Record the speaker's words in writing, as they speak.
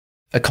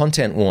A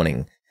content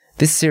warning.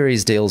 This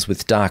series deals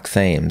with dark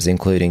themes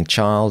including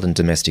child and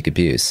domestic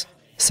abuse,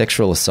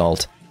 sexual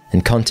assault,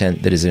 and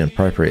content that is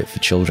inappropriate for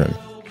children.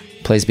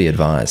 Please be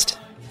advised.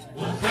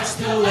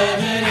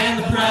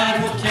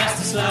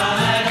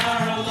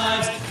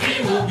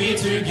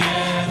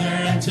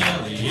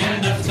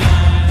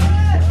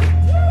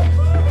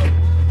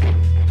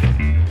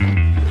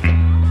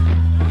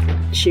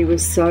 She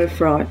was so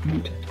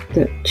frightened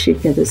that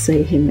she'd never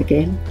see him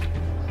again.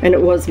 And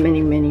it was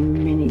many, many,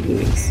 many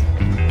years.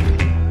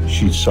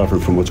 She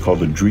suffered from what's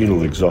called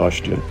adrenal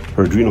exhaustion.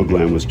 Her adrenal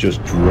gland was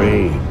just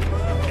drained.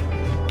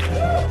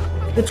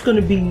 It's going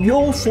to be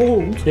your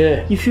fault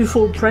if you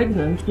fall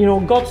pregnant. You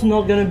know, God's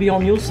not going to be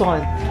on your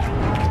side.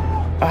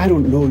 I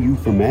don't know you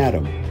from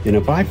Adam. And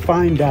if I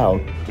find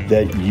out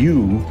that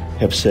you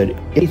have said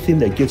anything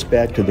that gets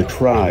back to the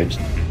tribes,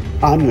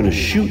 I'm going to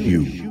shoot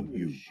you.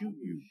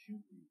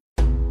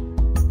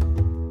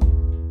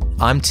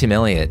 I'm Tim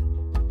Elliott.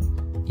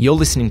 You're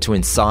listening to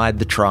Inside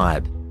the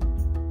Tribe.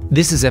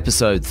 This is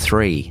episode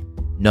 3,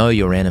 Know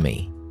Your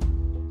Enemy.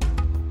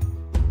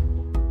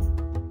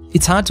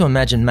 It's hard to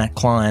imagine Matt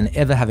Klein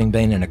ever having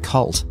been in a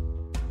cult.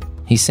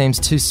 He seems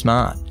too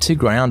smart, too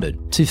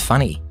grounded, too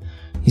funny.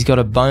 He's got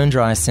a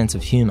bone-dry sense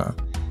of humour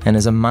and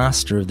is a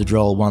master of the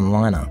droll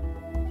one-liner.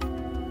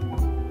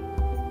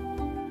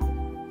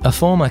 A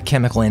former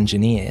chemical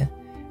engineer,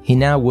 he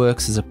now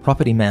works as a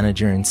property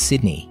manager in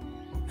Sydney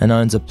and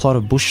owns a plot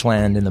of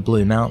bushland in the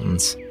Blue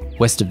Mountains,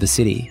 west of the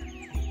city,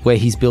 where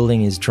he's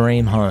building his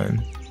dream home,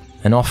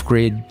 an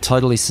off-grid,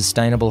 totally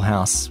sustainable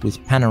house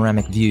with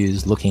panoramic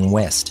views looking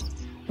west,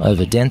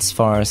 over dense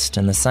forest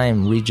and the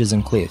same ridges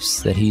and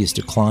cliffs that he used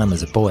to climb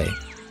as a boy.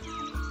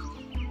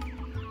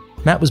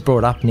 Matt was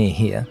brought up near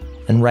here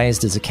and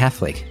raised as a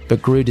Catholic,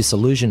 but grew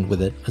disillusioned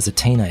with it as a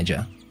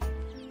teenager.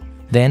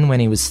 Then, when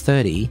he was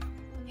 30,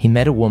 he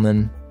met a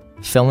woman,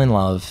 fell in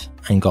love,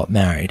 and got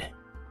married.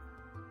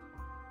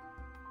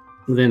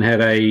 We then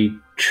had a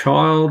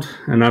child,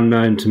 and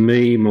unknown to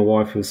me, my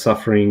wife was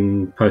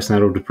suffering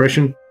postnatal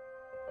depression.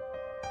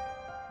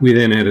 We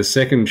then had a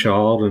second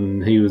child,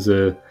 and he was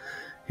a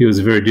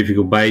very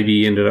difficult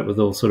baby. He ended up with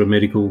all sort of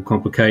medical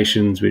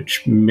complications,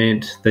 which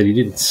meant that he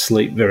didn't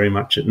sleep very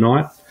much at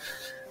night,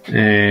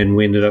 and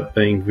we ended up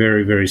being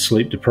very, very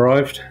sleep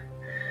deprived.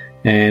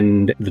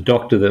 And the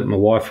doctor that my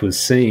wife was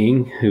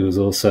seeing, who was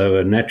also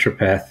a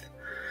naturopath,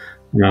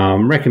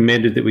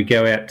 recommended that we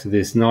go out to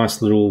this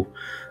nice little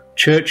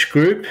church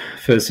group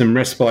for some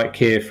respite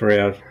care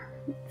for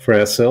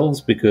ourselves,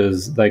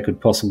 because they could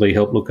possibly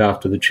help look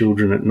after the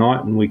children at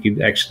night and we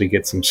could actually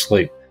get some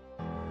sleep.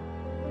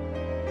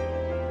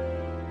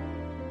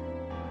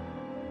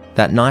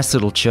 That nice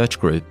little church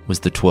group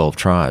was the 12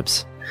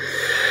 Tribes.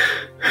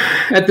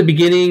 At the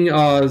beginning,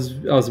 I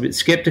was a bit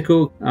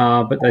sceptical,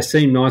 but they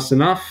seemed nice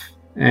enough,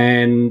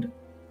 and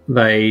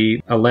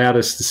they allowed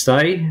us to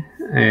stay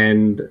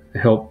and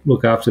help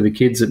look after the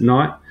kids at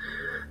night.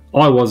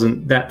 I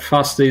wasn't that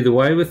fussed either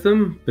way with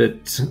them,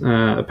 but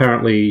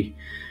apparently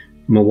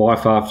my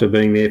wife, after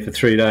being there for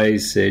 3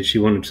 days, said she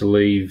wanted to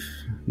leave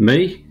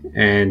me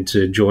and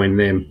to join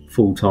them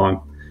full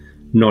time,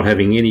 not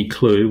having any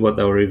clue what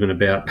they were even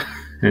about.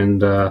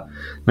 And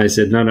they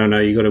said, no,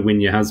 you got to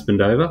win your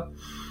husband over.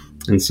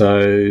 And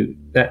so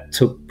that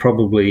took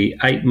probably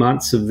 8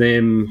 months of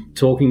them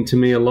talking to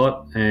me a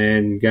lot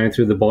and going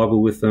through the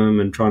Bible with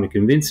them and trying to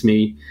convince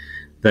me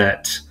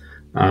that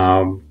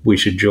we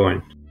should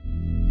join.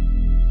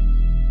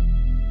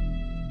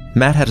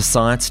 Matt had a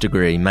science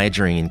degree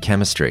majoring in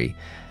chemistry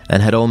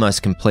and had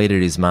almost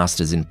completed his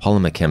master's in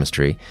polymer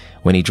chemistry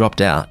when he dropped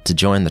out to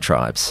join the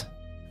Tribes.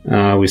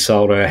 We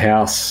sold our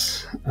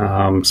house,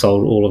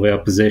 sold all of our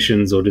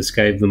possessions or just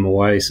gave them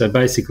away. So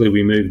basically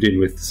we moved in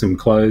with some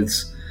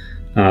clothes,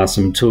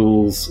 some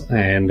tools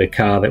and a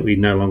car that we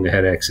no longer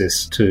had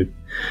access to.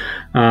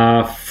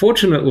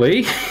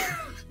 Fortunately,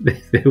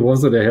 there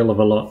wasn't a hell of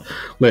a lot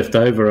left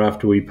over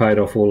after we paid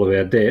off all of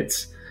our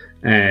debts,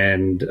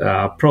 and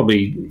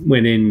probably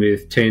went in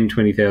with $10,000,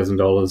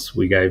 $20,000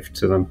 we gave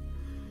to them.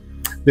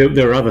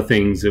 There are other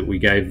things that we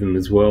gave them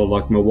as well,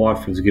 like my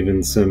wife was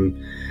given some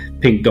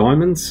pink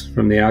diamonds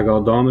from the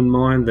Argyle diamond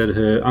mine that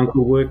her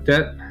uncle worked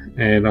at,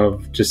 and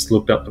I've just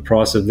looked up the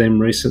price of them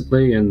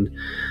recently and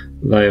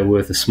they are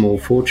worth a small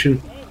fortune.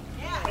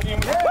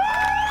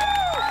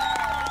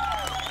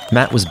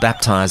 Matt was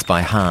baptised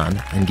by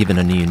Han and given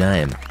a new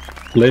name.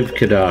 Lev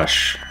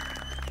Kadash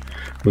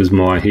was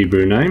my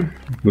Hebrew name,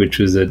 which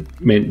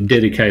meant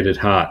dedicated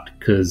heart,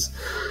 because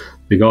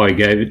the guy who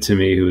gave it to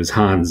me, who was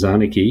Han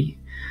Zarnicki,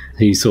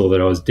 he saw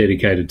that I was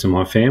dedicated to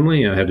my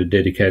family. I had a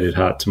dedicated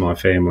heart to my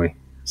family.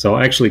 So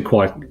I actually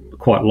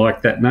quite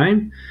liked that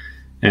name,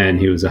 and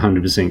he was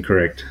 100%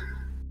 correct.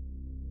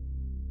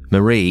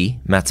 Marie,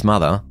 Matt's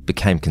mother,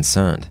 became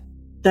concerned.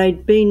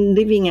 They'd been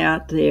living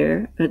out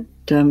there at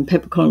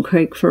Peppercorn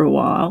Creek for a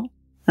while.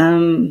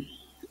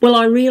 Well,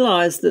 I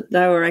realised that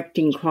they were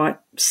acting quite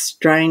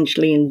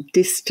strangely and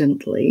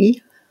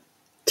distantly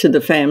to the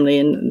family,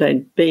 and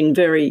they'd been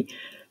very,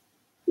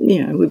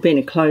 we'd been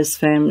a close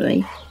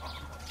family.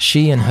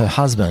 She and her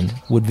husband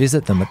would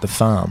visit them at the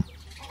farm,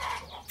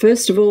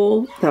 First of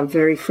all, they were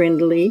very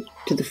friendly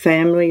to the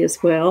family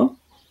as well.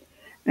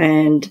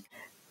 And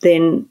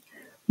then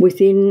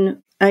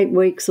within 8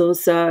 weeks or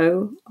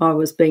so, I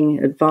was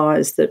being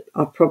advised that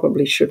I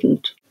probably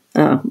shouldn't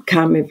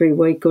come every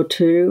week or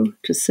two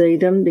to see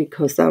them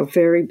because they were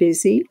very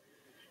busy.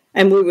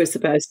 And we were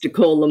supposed to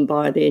call them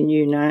by their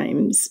new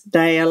names.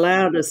 They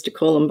allowed us to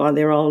call them by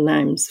their old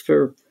names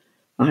for,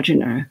 I don't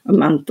know, a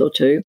month or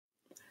two.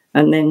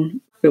 And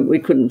then we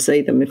couldn't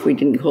see them if we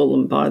didn't call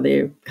them by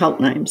their cult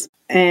names.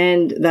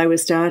 And they were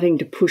starting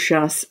to push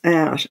us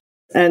out.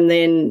 And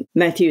then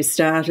Matthew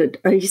started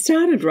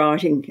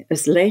writing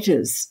as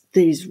letters,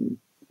 these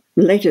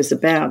letters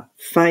about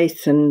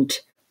faith and,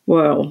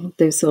 well,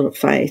 their sort of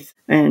faith.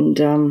 And,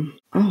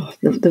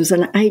 there was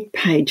an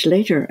 8-page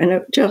letter, and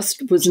it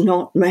just was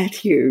not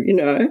Matthew, you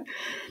know.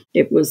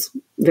 It was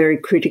very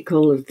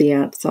critical of the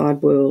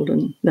outside world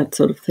and that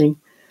sort of thing.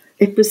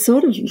 It was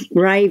sort of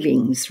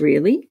ravings,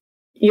 really.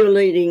 You're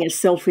leading a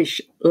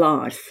selfish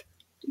life.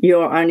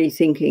 You're only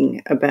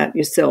thinking about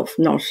yourself,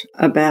 not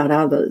about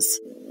others.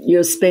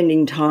 You're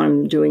spending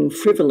time doing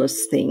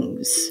frivolous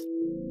things.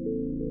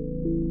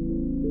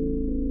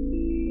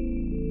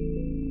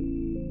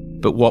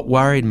 But what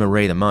worried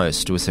Marie the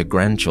most was her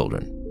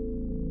grandchildren.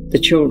 The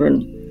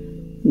children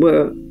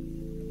were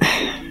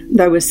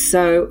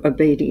so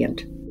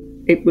obedient.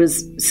 It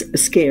was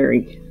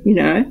scary, you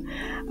know.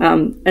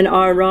 And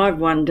I arrived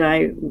one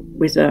day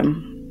with a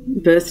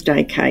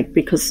birthday cake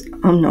because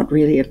I'm not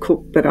really a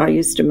cook, but I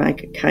used to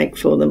make a cake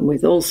for them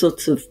with all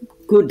sorts of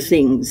good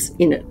things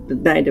in it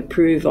that they'd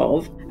approve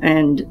of.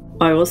 And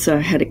I also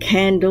had a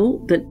candle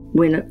that,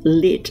 when it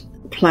lit,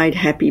 played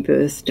Happy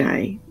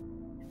Birthday.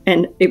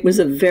 And it was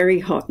a very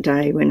hot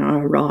day when I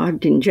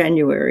arrived in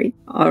January.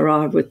 I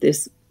arrived with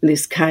this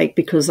cake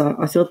because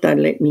I thought they'd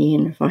let me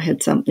in if I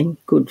had something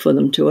good for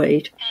them to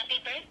eat. Happy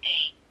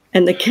birthday.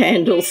 And the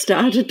candle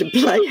started to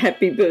play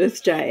Happy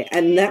Birthday,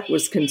 and that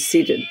was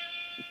considered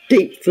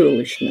deep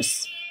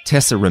foolishness.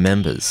 Tessa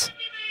remembers.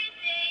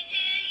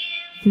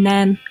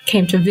 Nan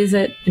came to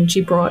visit and she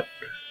brought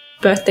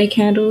birthday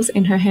candles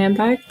in her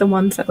handbag, the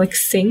ones that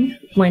sing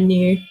when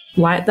you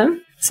light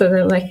them. So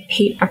they're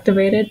heat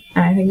activated,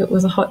 and I think it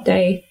was a hot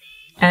day,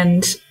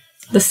 and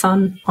the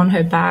sun on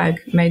her bag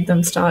made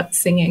them start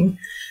singing,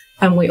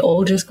 and we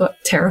all just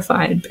got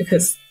terrified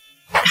because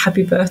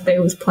Happy Birthday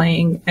was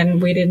playing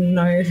and we didn't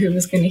know who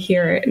was going to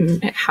hear it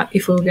and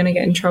if we were going to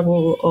get in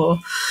trouble. Or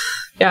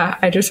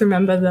I just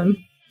remember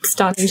them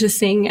starting to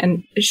sing,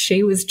 and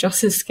she was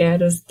just as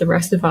scared as the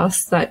rest of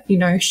us that, you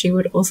know, she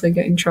would also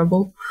get in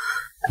trouble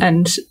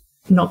and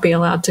not be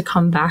allowed to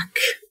come back.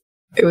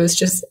 It was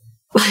just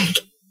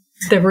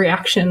the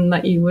reaction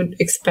that you would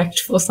expect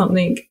for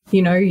something,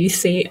 you know, you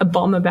see a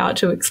bomb about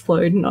to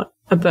explode, not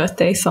a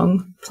birthday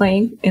song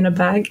playing in a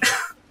bag.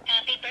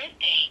 Happy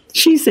birthday.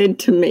 She said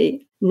to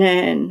me,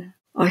 "Nan,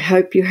 I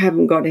hope you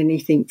haven't got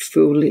anything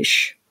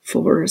foolish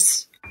for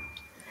us."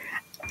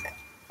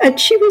 And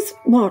she was,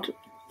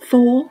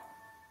 4?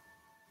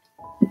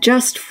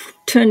 Just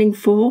turning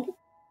 4?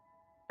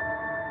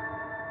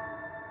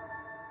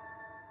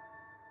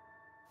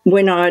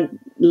 When I'd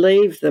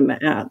leave them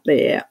out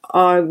there,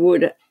 I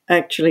would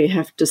actually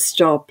have to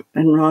stop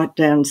and write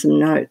down some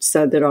notes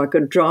so that I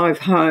could drive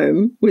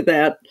home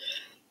without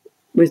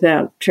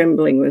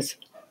trembling with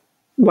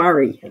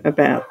worry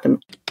about them.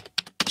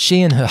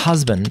 She and her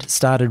husband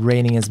started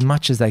reading as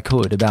much as they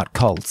could about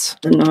cults.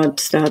 And I'd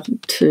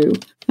started to,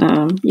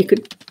 you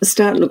could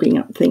start looking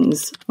up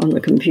things on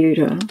the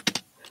computer,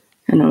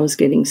 and I was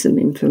getting some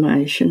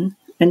information.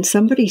 And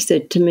somebody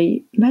said to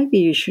me, maybe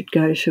you should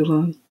go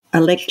to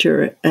a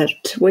lecture at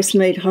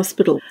Westmead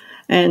Hospital,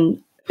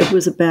 and it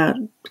was about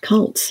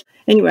cults.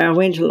 Anyway, I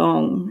went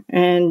along,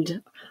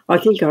 and I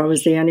think I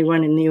was the only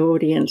one in the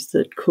audience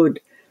that could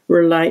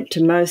relate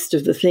to most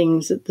of the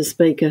things that the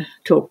speaker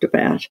talked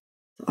about.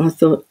 I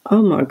thought,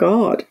 oh my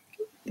God,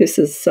 this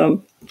is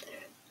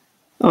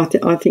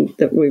I think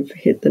that we've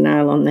hit the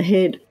nail on the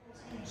head.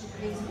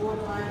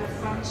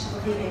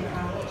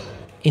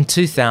 In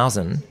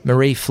 2000,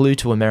 Marie flew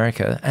to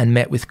America and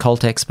met with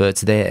cult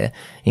experts there,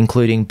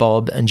 including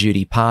Bob and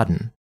Judy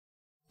Pardon.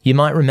 You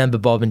might remember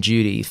Bob and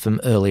Judy from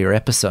earlier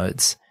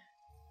episodes.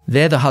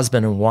 They're the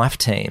husband and wife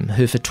team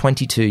who for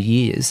 22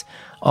 years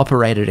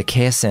operated a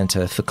care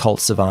centre for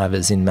cult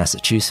survivors in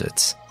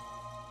Massachusetts.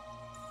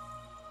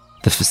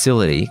 The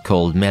facility,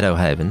 called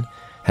Meadowhaven,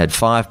 had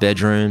 5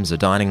 bedrooms, a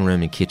dining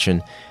room and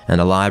kitchen,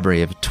 and a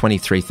library of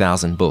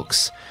 23,000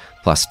 books,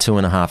 plus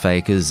 2.5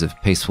 acres of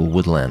peaceful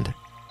woodland.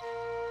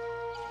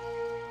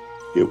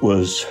 It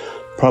was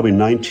probably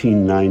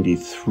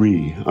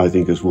 1993, I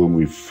think, is when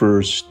we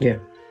first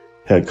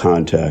had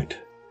contact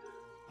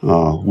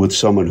with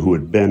someone who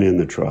had been in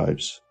the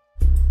tribes.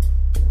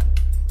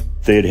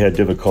 They had had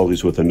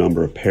difficulties with a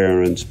number of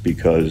parents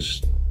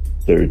because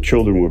their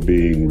children were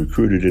being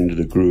recruited into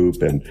the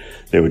group, and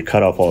they would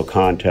cut off all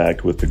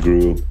contact with the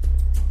group.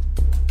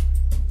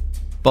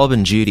 Bob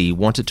and Judy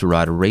wanted to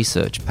write a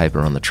research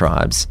paper on the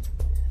tribes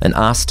and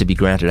asked to be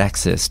granted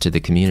access to the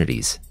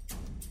communities.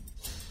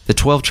 The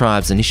 12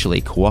 tribes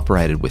initially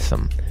cooperated with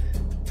them,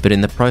 But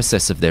in the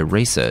process of their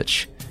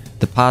research,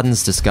 the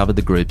Pardons discovered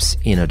the group's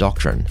inner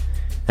doctrine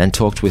and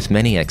talked with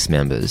many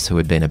ex-members who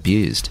had been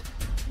abused.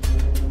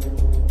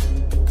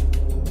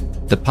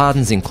 The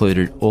Pardons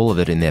included all of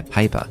it in their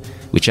paper,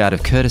 which out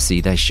of courtesy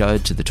they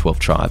showed to the 12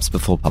 tribes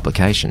before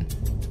publication.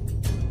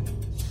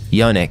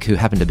 Yonek, who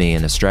happened to be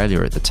in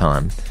Australia at the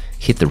time,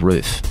 hit the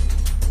roof.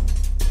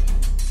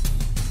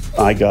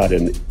 I got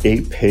an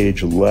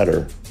 8-page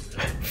letter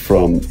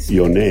from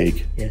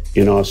Yonek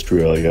in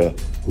Australia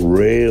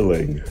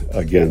railing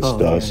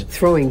against us. Yeah.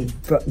 Throwing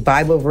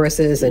Bible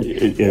verses and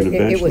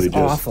eventually it was just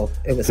awful.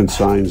 It was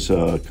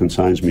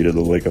consigns me to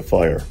the lake of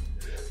fire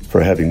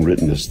for having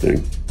written this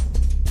thing.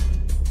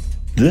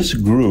 This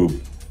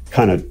group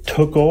kind of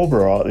took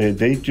over.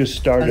 They just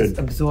started...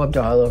 absorbed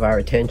all of our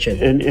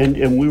attention.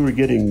 And we were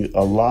getting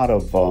a lot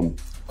of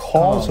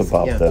calls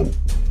about them.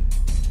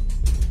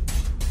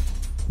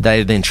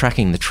 They've been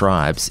tracking the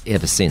tribes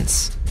ever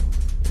since.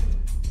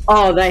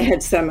 Oh, they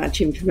had so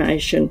much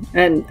information,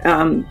 and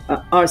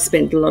I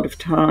spent a lot of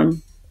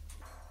time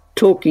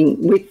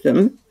talking with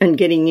them and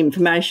getting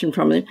information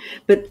from them.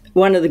 But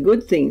one of the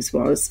good things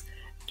was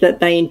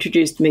that they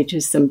introduced me to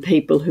some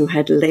people who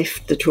had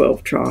left the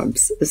 12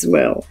 tribes as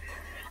well.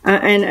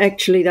 And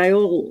actually, they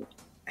all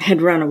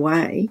had run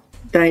away.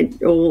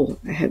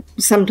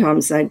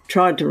 Sometimes they'd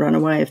tried to run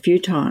away a few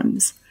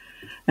times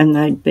and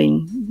they'd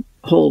been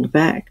hauled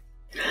back.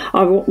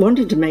 I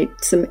wanted to meet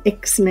some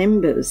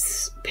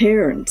ex-members'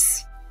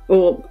 parents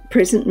or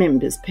present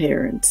members'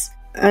 parents.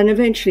 And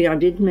eventually I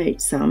did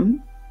meet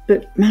some,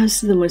 but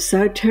most of them were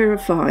so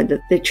terrified that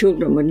their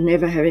children would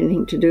never have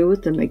anything to do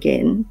with them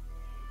again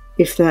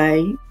if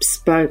they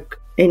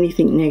spoke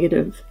anything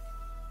negative.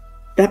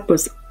 That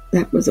was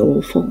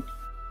awful.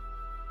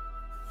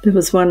 There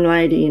was one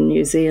lady in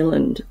New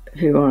Zealand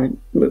we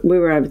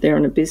were over there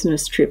on a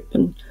business trip,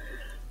 and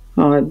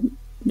I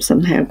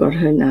somehow got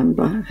her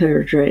number,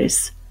 her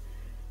address,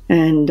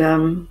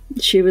 and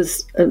she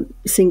was a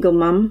single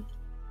mum,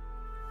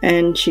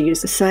 and she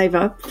used to save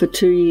up for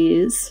 2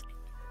 years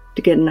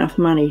to get enough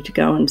money to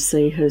go and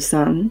see her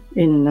son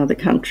in another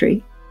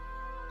country,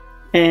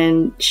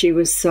 and she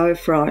was so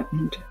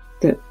frightened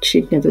that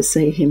she'd never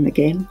see him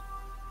again.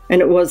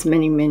 And it was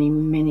many, many,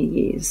 many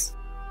years.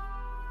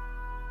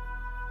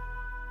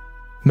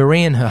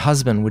 Marie and her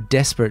husband were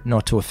desperate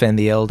not to offend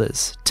the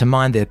elders, to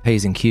mind their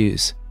P's and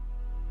Q's.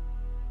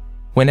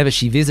 Whenever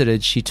she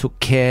visited, she took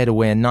care to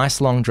wear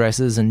nice long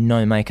dresses and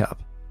no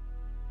makeup.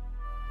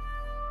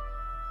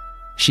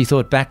 She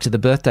thought back to the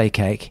birthday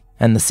cake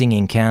and the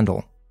singing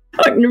candle.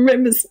 I can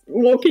remember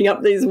walking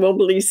up these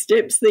wobbly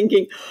steps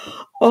thinking,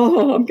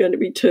 oh, I'm going to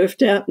be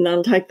turfed out and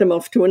I'll take them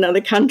off to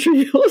another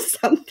country or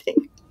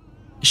something.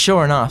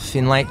 Sure enough,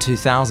 in late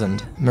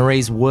 2000,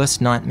 Marie's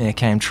worst nightmare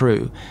came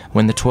true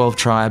when the 12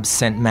 tribes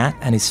sent Matt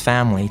and his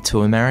family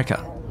to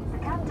America.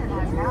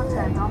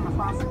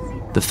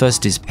 The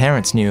first his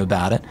parents knew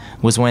about it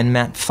was when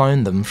Matt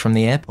phoned them from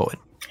the airport.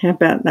 How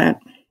about that?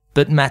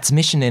 But Matt's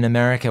mission in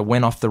America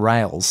went off the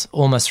rails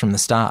almost from the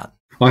start.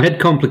 I had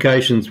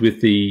complications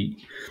with the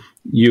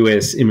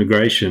US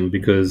immigration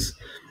because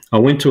I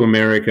went to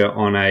America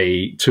on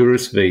a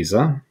tourist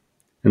visa,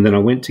 and then I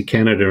went to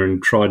Canada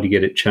and tried to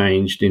get it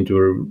changed into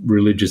a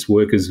religious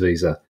workers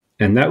visa.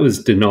 And that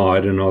was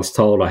denied, and I was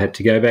told I had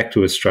to go back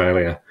to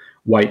Australia,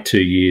 wait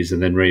 2 years,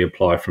 and then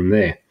reapply from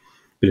there.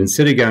 But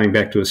instead of going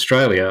back to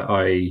Australia,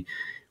 I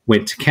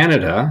went to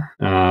Canada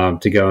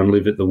to go and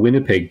live at the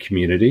Winnipeg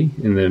community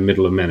in the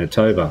middle of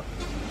Manitoba.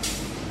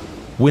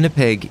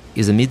 Winnipeg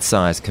is a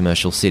mid-sized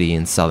commercial city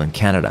in southern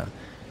Canada.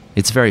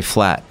 It's very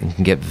flat and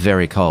can get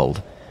very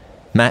cold.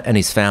 Matt and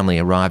his family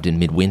arrived in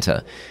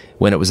midwinter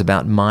when it was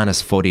about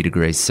minus 40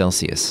 degrees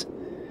Celsius.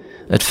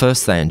 At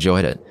first they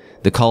enjoyed it.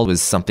 The cold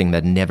was something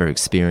they'd never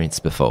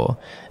experienced before,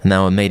 and they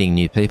were meeting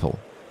new people.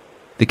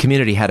 The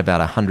community had about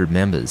 100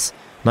 members,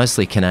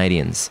 mostly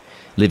Canadians,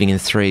 living in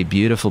 3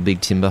 beautiful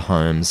big timber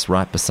homes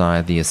right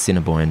beside the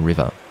Assiniboine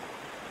River.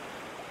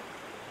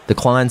 The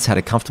Kleins had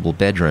a comfortable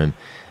bedroom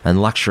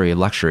and, luxury of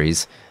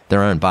luxuries,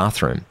 their own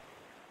bathroom.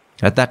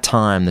 At that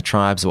time, the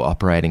tribes were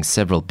operating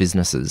several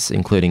businesses,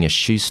 including a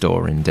shoe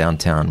store in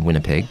downtown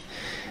Winnipeg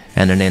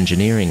and an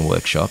engineering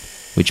workshop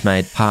which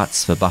made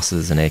parts for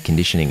buses and air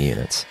conditioning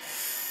units.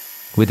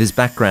 With his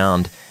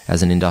background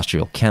as an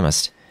industrial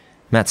chemist,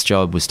 Matt's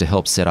job was to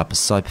help set up a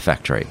soap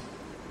factory.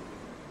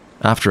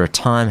 After a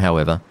time,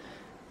 however,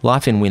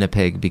 life in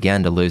Winnipeg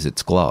began to lose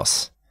its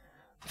gloss.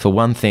 For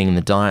one thing,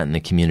 the diet in the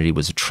community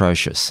was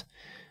atrocious.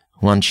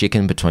 1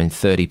 chicken between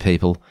 30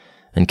 people,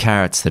 and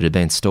carrots that had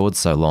been stored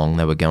so long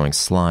they were going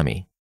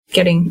slimy.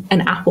 Getting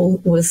an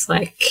apple was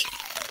like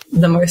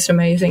the most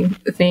amazing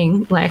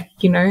thing. Like,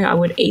 you know, I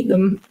would eat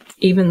them,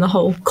 even the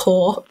whole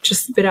core,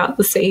 just spit out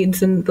the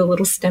seeds and the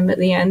little stem at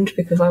the end,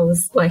 because I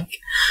was like,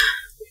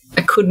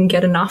 I couldn't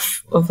get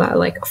enough of that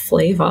like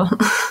flavour.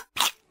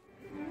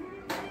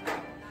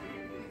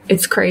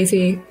 It's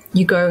crazy.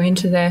 You go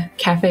into their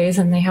cafes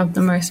and they have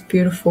the most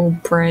beautiful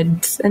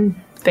breads and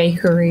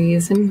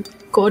bakeries and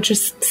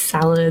gorgeous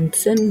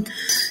salads and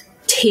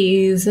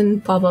teas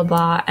and blah, blah,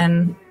 blah.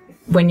 And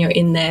when you're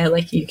in there,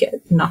 like, you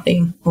get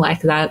nothing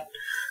like that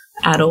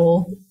at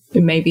all.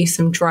 Maybe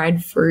some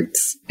dried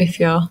fruits if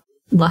you're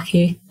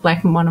lucky.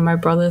 Like, one of my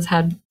brothers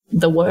had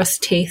the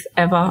worst teeth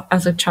ever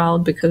as a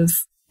child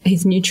because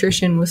his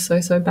nutrition was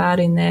so bad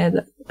in there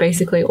that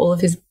basically all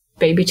of his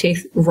baby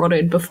teeth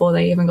rotted before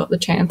they even got the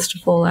chance to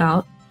fall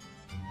out.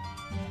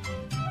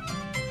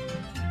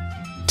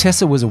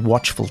 Tessa was a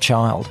watchful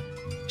child.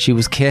 She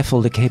was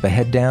careful to keep her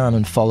head down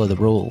and follow the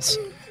rules.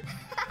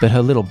 But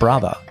her little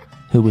brother,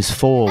 who was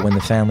 4 when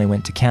the family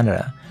went to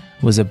Canada,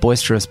 was a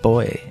boisterous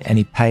boy, and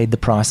he paid the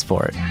price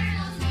for it.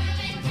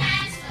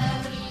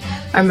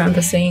 I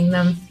remember seeing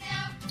them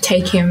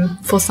take him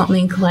for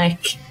something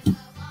like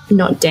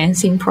not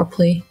dancing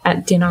properly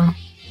at dinner,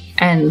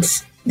 and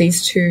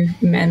these 2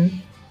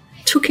 men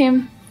took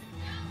him.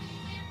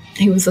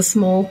 He was a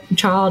small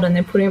child, and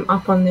they put him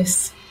up on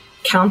this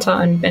counter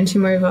and bent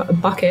him over a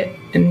bucket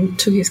and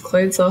took his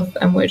clothes off,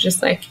 and were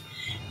just like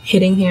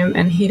hitting him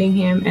and hitting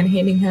him and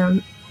hitting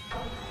him.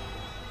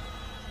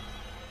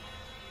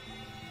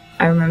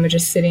 I remember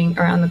just sitting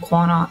around the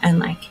corner and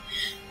like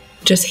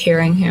just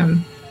hearing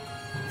him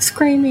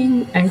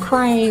screaming and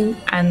crying,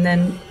 and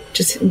then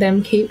just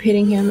them keep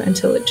hitting him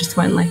until it just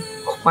went like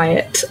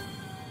quiet.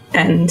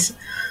 And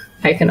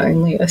I can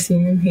only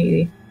assume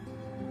he,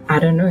 I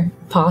don't know,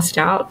 passed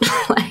out.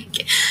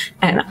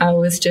 And I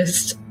was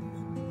just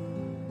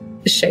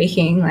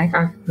shaking, like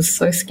I was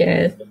so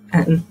scared.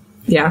 And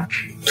yeah.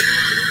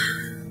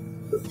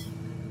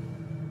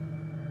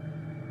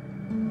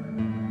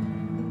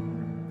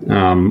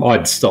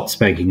 I'd stopped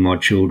spanking my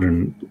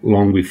children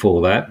long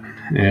before that,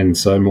 and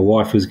so my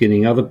wife was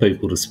getting other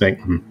people to spank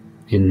them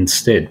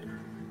instead.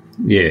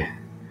 Yeah.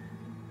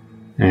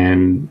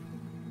 And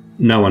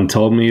no one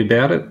told me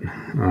about it.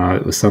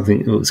 It was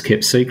something that was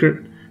kept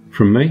secret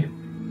from me.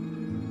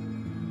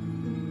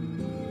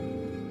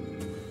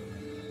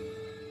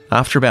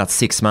 After about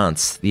 6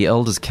 months, the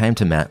elders came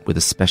to Matt with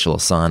a special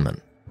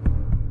assignment.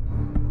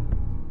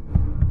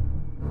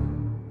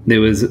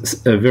 There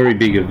was a very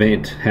big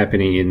event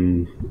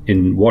happening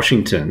in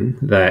Washington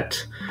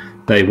that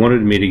they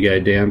wanted me to go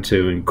down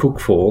to and cook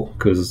for,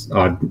 because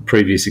I'd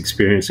previous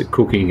experience at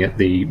cooking at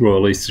the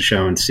Royal Easter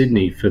Show in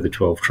Sydney for the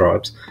 12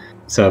 tribes.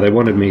 So they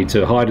wanted me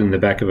to hide in the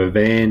back of a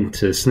van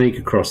to sneak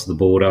across the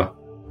border.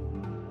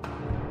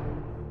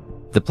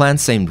 The plan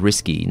seemed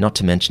risky, not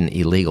to mention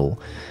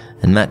illegal,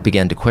 and Matt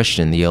began to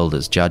question the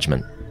elders'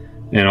 judgment.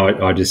 And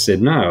I just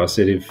said no. I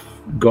said, if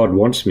God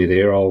wants me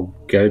there, I'll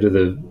go to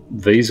the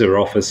visa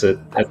office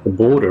at the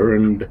border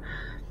and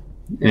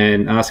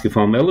ask if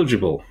I'm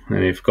eligible.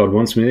 And if God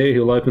wants me there,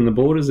 he'll open the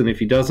borders, and if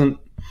he doesn't,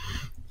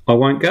 I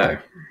won't go.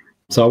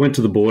 So I went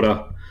to the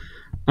border,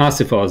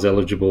 asked if I was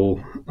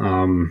eligible,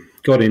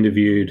 got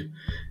interviewed,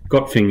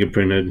 got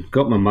fingerprinted,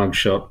 got my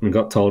mugshot, and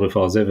got told if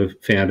I was ever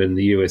found in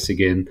the US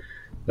again,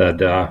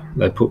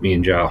 they'd put me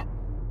in jail.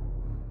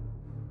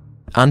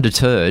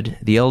 Undeterred,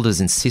 the elders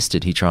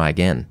insisted he try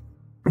again.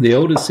 The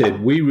elders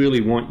said, we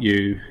really want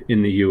you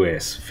in the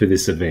US for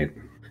this event.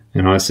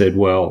 And I said,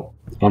 well,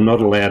 I'm not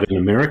allowed in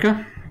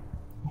America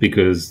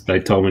because they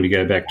told me to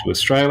go back to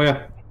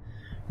Australia.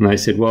 And they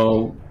said,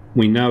 well,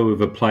 we know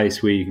of a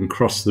place where you can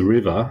cross the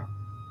river.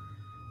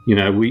 You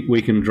know,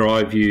 we can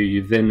drive you.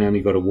 You've then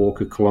only got to walk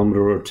a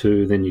kilometre or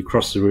 2. Then you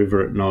cross the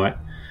river at night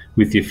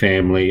with your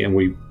family and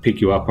we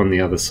pick you up on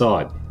the other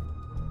side.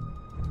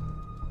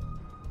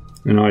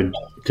 And I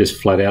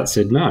just flat out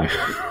said, no,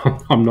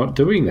 I'm not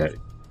doing that.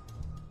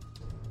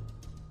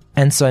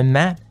 And so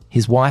Matt,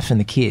 his wife and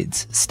the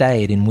kids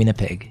stayed in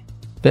Winnipeg.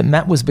 But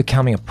Matt was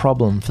becoming a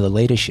problem for the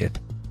leadership.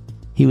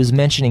 He was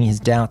mentioning his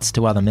doubts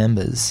to other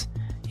members,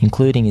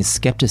 including his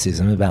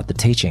scepticism about the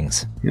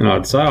teachings. And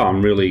I'd say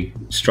I'm really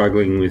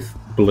struggling with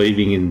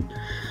believing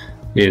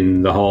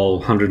in the whole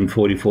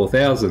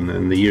 144,000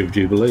 and the Year of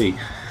Jubilee.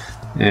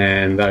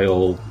 And they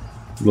all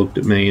looked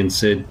at me and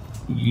said,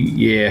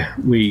 yeah,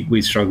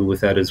 we struggle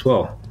with that as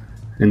well.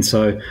 And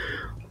so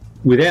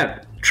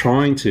without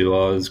trying to,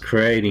 I was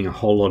creating a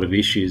whole lot of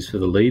issues for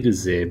the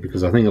leaders there,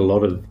 because I think a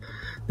lot of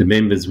the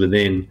members were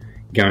then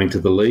going to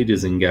the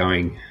leaders and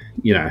going,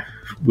 you know,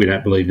 we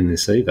don't believe in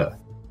this either.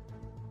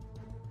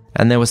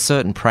 And there were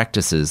certain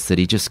practices that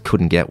he just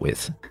couldn't get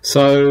with.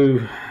 So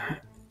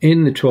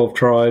in the 12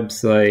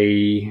 tribes,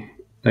 they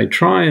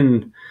try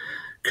and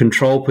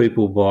control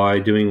people by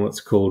doing what's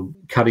called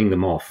cutting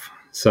them off.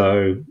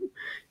 So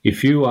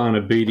if you aren't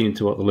obedient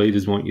to what the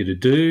leaders want you to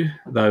do,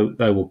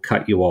 they will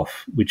cut you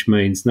off, which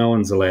means no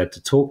one's allowed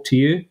to talk to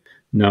you,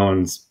 no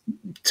one's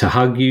to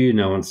hug you,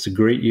 no one's to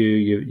greet you.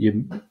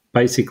 You're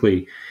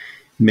basically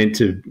meant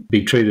to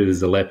be treated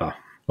as a leper.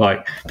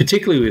 Like,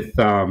 particularly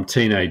with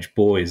teenage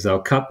boys,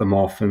 they'll cut them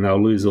off and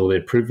they'll lose all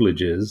their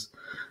privileges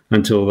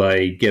until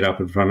they get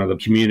up in front of the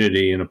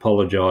community and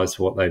apologise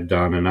for what they've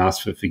done and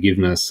ask for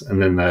forgiveness,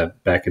 and then they're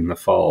back in the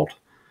fold.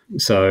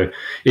 So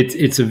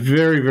it's a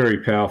very, very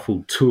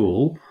powerful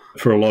tool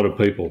for a lot of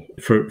people.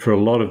 For a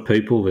lot of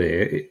people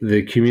there,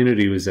 the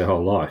community was their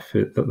whole life.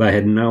 They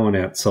had no one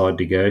outside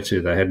to go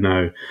to. They had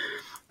no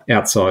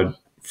outside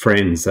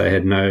friends. They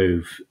had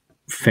no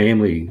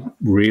family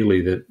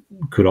really that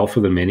could offer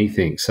them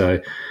anything. So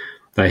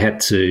they had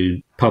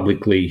to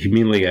publicly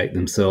humiliate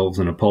themselves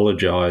and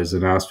apologise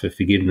and ask for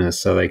forgiveness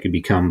so they could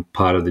become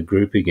part of the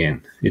group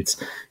again. It's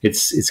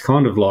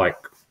kind of like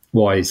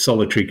why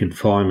solitary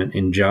confinement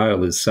in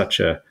jail is such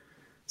a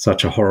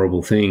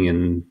horrible thing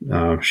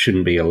and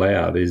shouldn't be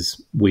allowed,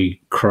 is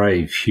we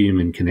crave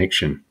human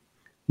connection.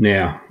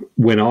 Now,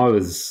 when I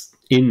was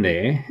in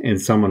there and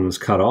someone was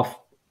cut off,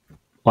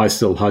 I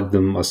still hugged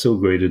them, I still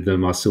greeted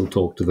them, I still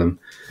talked to them,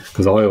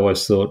 because I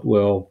always thought,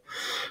 well,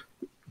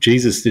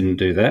 Jesus didn't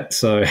do that,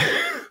 so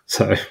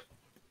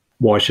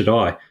why should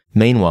I?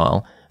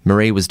 Meanwhile,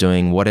 Marie was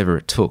doing whatever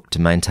it took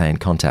to maintain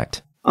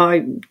contact.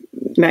 I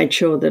made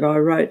sure that I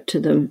wrote to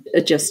them,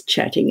 just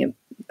chatting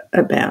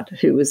about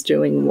who was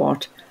doing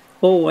what.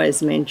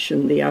 Always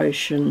mentioned the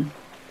ocean,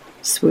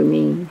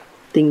 swimming,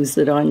 things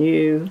that I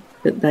knew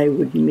that they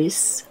would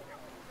miss.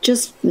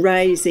 Just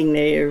raising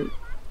their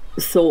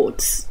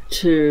thoughts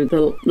to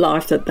the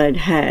life that they'd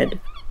had.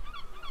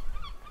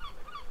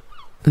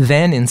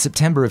 Then, in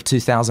September of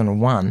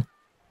 2001,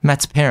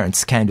 Matt's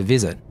parents came to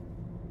visit.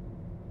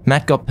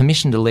 Matt got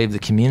permission to leave the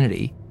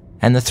community,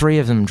 and the three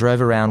of them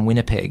drove around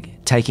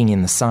Winnipeg, taking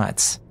in the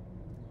sights.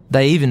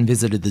 They even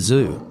visited the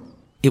zoo.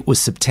 It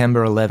was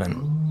September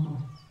 11.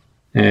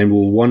 And we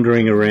were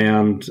wandering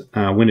around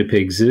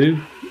Winnipeg Zoo,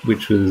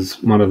 which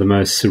was one of the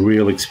most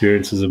surreal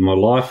experiences of my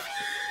life,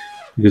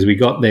 because we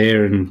got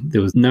there and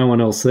there was no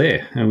one else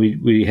there, and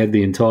we had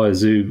the entire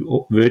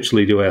zoo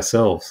virtually to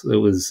ourselves. It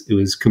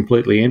was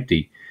completely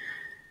empty.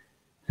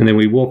 And then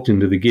we walked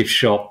into the gift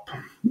shop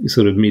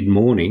sort of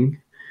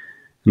mid-morning,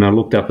 and I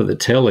looked up at the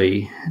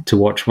telly to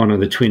watch one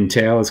of the Twin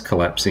Towers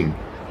collapsing.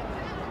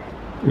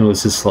 And it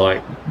was just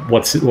like,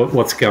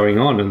 what's going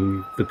on?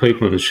 And the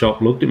people in the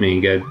shop looked at me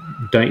and go,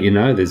 "Don't you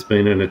know there's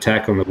been an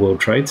attack on the World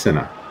Trade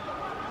Center?"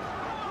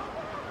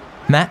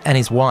 Matt and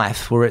his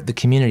wife were at the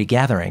community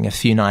gathering a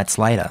few nights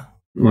later.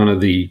 One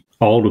of the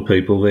older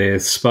people there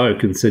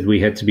spoke and said we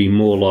had to be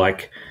more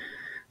like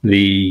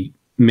the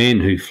men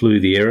who flew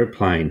the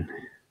aeroplane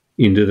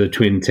into the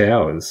Twin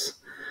Towers.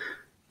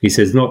 He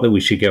says not that we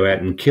should go out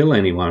and kill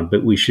anyone,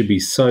 but we should be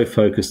so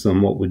focused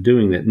on what we're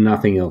doing that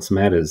nothing else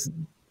matters.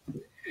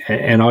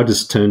 And I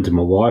just turned to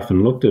my wife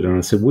and looked at her and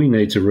I said, we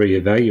need to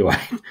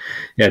reevaluate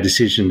our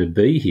decision to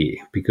be here,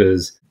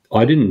 because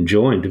I didn't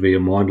join to be a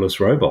mindless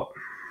robot.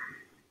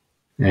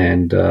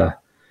 And, and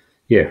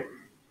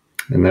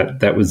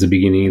that was the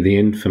beginning of the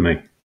end for me.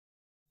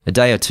 A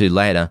day or two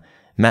later,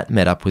 Matt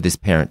met up with his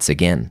parents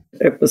again.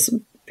 It was a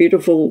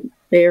beautiful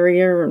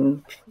area,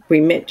 and we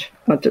met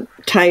at a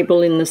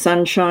table in the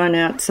sunshine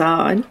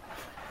outside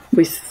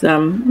with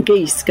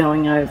geese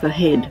going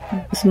overhead.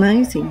 It was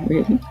amazing,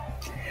 really.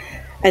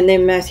 And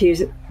then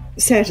Matthew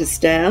sat us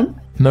down.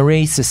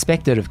 Marie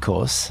suspected, of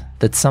course,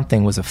 that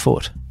something was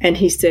afoot. And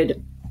he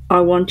said, I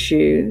want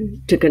you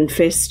to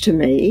confess to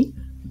me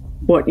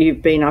what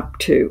you've been up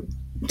to.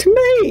 To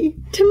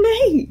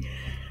me.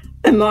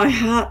 And my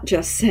heart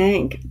just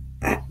sank.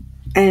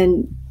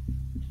 And,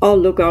 oh,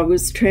 look, I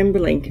was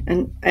trembling.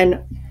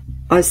 And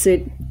I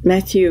said,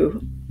 Matthew,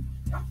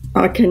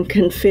 I can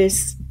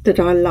confess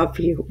that I love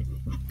you.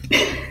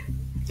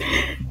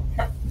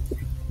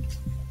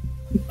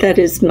 That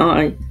is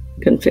my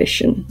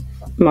confession,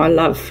 my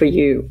love for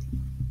you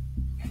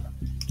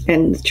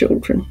and the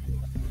children.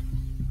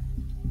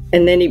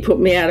 And then he put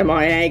me out of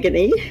my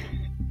agony,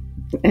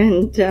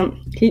 and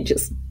he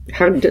just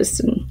hugged us,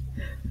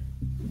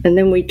 and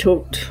then we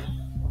talked,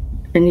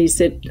 and he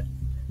said,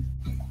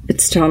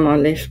 it's time I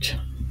left.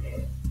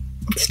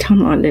 It's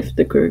time I left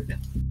the group.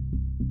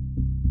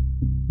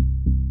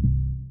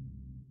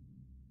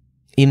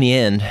 In the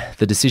end,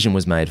 the decision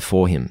was made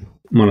for him.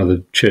 One of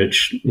the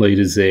church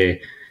leaders there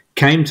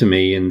came to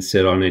me and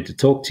said, I need to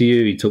talk to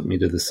you. He took me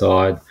to the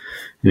side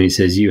and he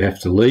says, you have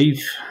to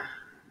leave.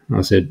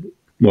 I said,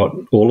 what,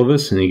 all of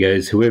us? And he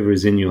goes, whoever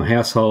is in your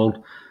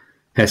household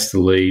has to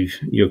leave.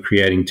 You're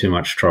creating too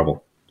much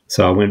trouble.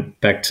 So I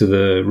went back to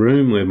the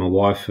room where my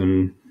wife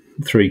and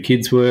 3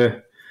 kids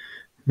were,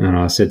 and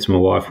I said to my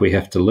wife, we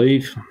have to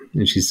leave.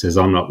 And she says,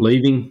 I'm not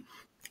leaving.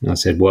 And I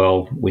said,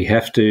 well, we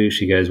have to.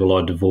 She goes, well,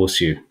 I divorce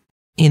you.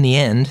 In the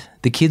end,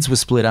 the kids were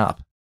split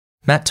up.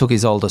 Matt took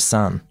his older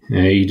son.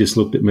 He just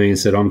looked at me and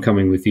said, I'm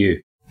coming with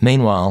you.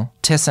 Meanwhile,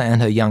 Tessa and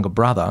her younger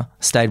brother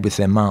stayed with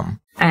their mum.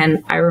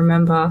 And I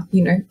remember,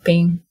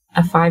 being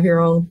a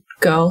 5-year-old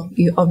girl,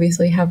 you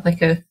obviously have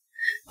like a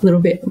little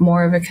bit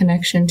more of a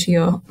connection to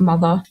your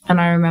mother.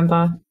 And I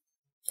remember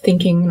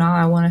thinking, no,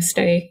 I want to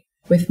stay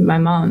with my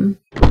mum.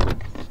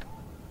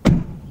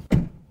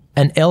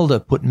 An elder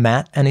put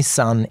Matt and his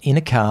son in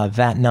a car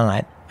that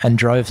night and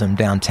drove them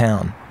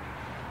downtown.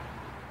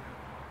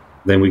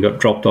 Then we got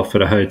dropped off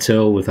at a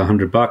hotel with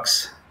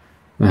 $100.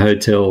 The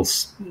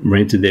hotels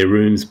rented their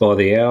rooms by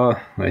the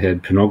hour. They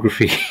had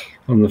pornography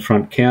on the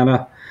front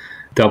counter,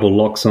 double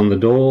locks on the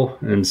door,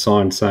 and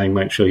signs saying,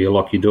 make sure you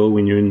lock your door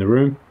when you're in the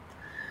room.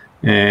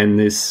 And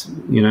this,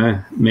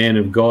 man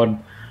of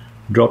God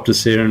dropped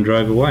us there and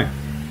drove away.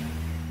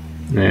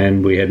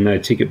 And we had no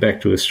ticket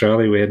back to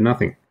Australia. We had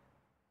nothing.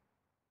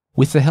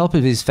 With the help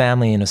of his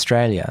family in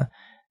Australia,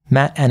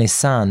 Matt and his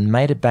son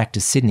made it back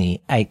to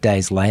Sydney 8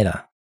 days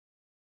later.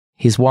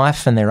 His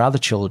wife and their other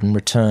children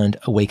returned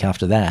a week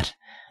after that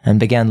and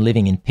began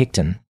living in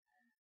Picton.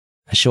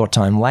 A short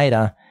time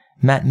later,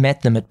 Matt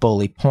met them at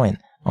Bawley Point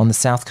on the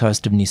south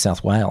coast of New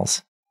South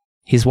Wales.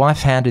 His wife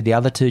handed the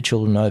other 2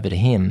 children over to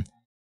him,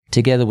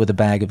 together with a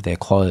bag of their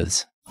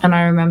clothes. And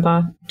I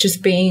remember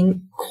just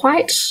being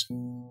quite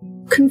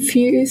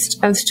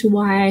confused as to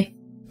why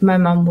my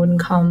mum wouldn't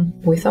come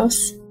with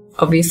us.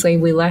 Obviously,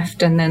 we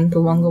left, and then the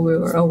longer we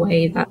were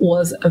away, that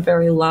was a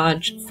very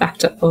large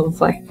factor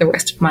of, like, the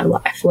rest of my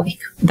life. Like,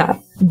 that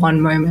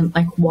one moment,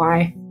 like,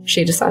 why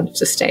she decided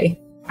to stay.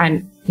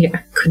 And,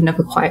 yeah, could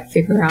never quite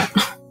figure out.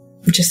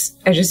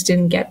 I just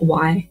didn't get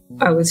why.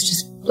 I was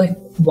just like,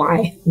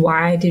 why?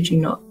 Why did you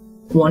not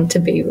want to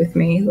be with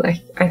me?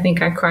 Like, I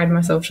think I cried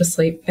myself to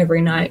sleep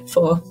every night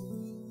for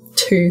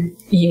 2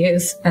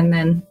 years, and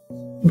then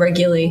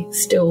regularly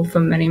still for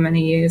many,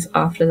 many years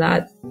after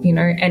that. You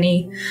know,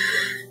 any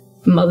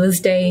Mother's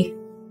Day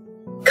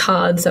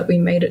cards that we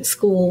made at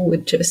school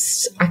would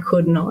just, I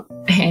could not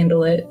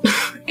handle it.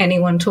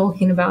 Anyone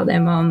talking about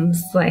their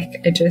mums,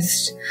 like, I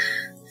just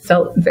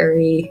felt there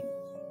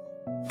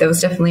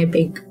was definitely a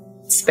big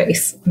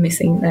space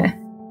missing there.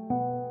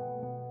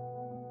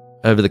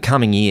 Over the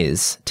coming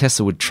years,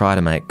 Tessa would try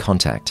to make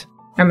contact.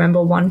 I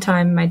remember one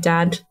time my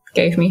dad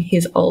gave me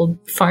his old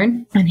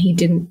phone, and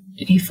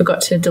he forgot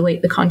to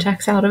delete the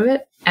contacts out of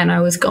it, and I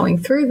was going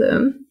through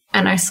them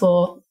and I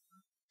saw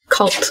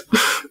Cult.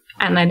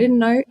 And I didn't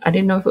know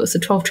if it was the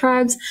 12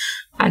 Tribes.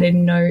 I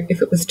didn't know if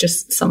it was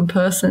just some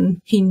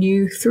person he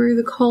knew through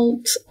the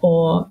cult,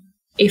 or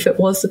if it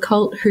was the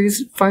cult,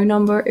 whose phone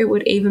number it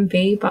would even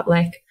be. But,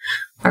 like,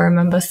 I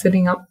remember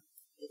sitting up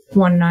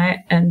one night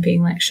and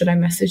being like, should I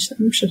message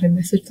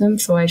them?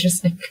 So I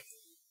just, like,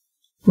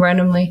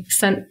 randomly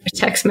sent a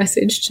text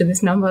message to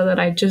this number that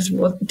I just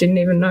didn't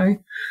even know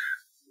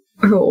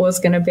who it was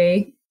going to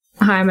be.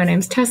 Hi, my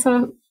name's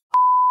Tessa.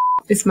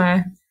 It's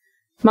my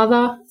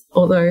mother,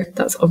 although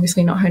that's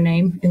obviously not her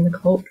name in the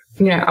cult.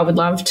 You know, I would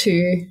love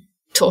to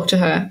talk to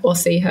her or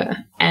see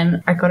her.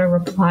 And I got a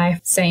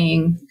reply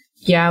saying,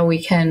 yeah,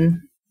 we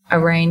can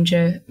arrange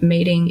a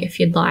meeting if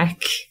you'd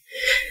like.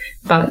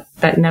 But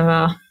it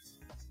never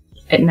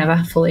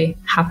fully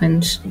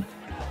happened.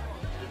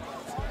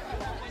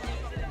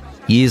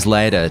 Years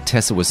later,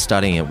 Tessa was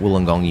studying at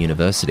Wollongong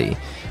University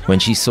when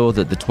she saw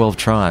that the 12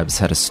 Tribes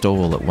had a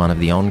stall at one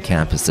of the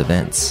on-campus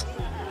events.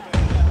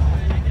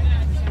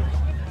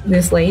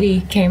 This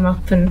lady came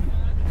up and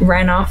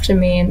ran after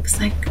me and was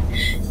like,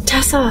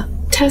 Tessa,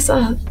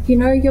 you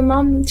know, your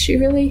mum, she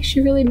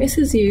really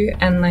misses you.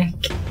 And, like,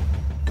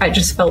 I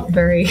just felt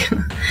very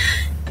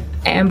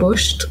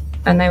ambushed.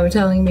 And they were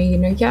telling me, you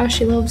know, yeah,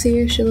 she loves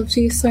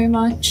you so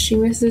much, she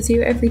misses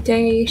you every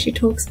day, she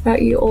talks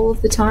about you all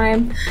of the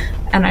time.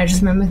 And I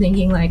just remember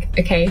thinking, like,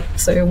 okay,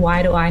 so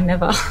why do I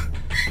never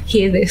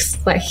hear this?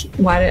 Like,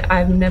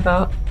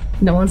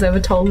 no one's ever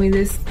told me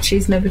this,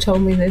 she's never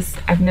told me this,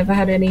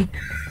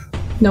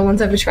 no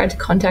one's ever tried to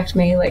contact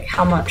me. Like,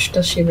 how much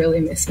does she really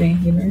miss me,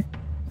 you know?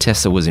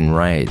 Tessa was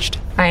enraged.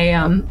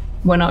 I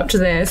went up to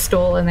their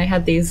stall and they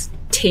had these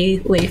tea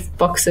leaf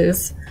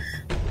boxes,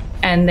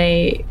 and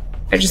I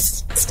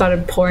just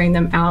started pouring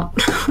them out.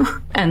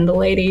 And the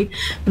lady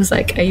was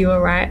like, are you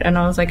all right? And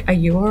I was like, are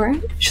you all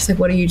right? She's like,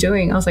 what are you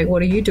doing? I was like,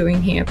 what are you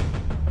doing here?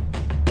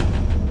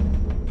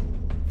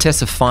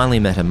 Tessa finally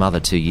met her mother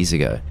 2 years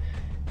ago.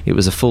 It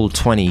was a full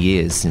 20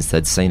 years since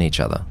they'd seen each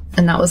other.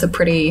 And that was a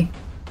pretty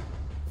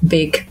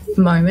big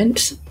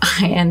moment.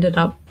 I ended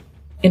up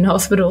in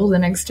hospital the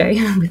next day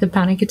with a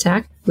panic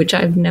attack, which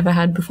I've never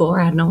had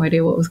before. I had no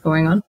idea what was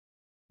going on.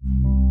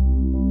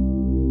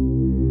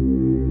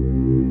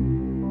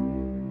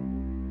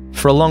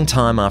 For a long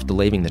time after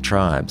leaving the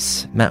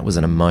Tribes, Matt was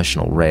an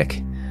emotional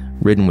wreck,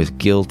 ridden with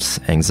guilt,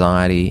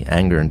 anxiety,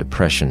 anger and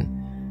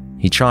depression.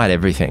 He tried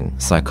everything: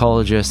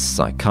 psychologists,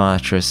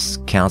 psychiatrists,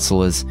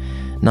 counsellors.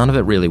 None of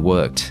it really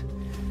worked.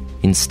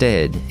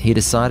 Instead, he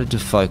decided to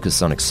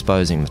focus on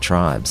exposing the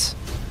Tribes.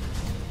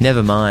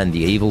 Never mind the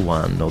evil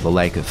one or the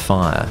lake of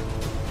fire.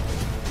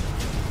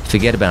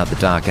 Forget about the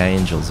dark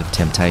angels of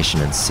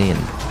temptation and sin.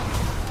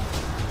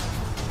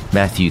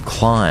 Matthew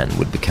Klein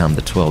would become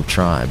the 12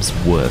 Tribes'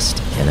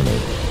 worst enemy.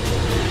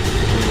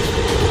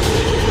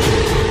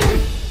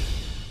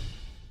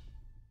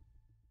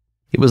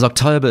 It was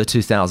October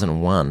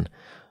 2001.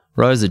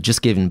 Rose had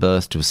just given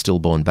birth to a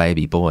stillborn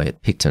baby boy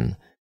at Picton.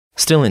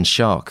 Still in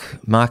shock,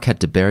 Mark had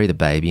to bury the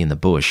baby in the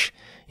bush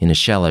in a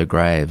shallow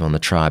grave on the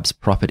tribe's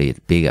property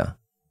at Biggar.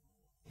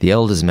 The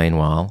elders,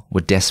 meanwhile,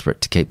 were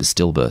desperate to keep the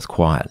stillbirth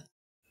quiet.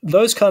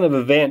 Those kind of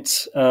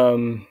events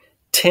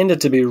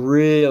tended to be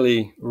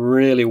really,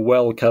 really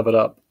well covered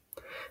up.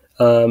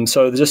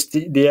 So just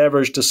the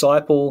average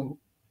disciple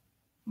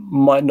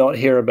might not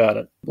hear about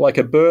it. Like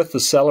a birth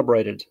is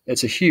celebrated.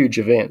 It's a huge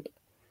event.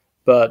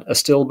 But a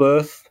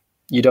stillbirth,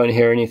 you don't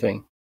hear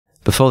anything.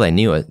 Before they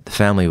knew it, the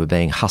family were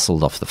being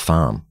hustled off the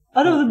farm.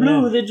 Out of the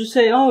blue, they just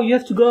say, oh, you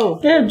have to go.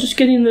 Yeah, just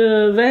get in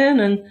the van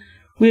and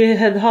we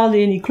had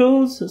hardly any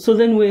clothes. So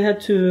then we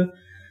had to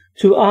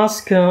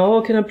ask,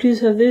 can I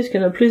please have this?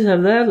 Can I please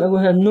have that? Like we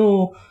had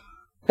no,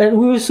 and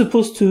we were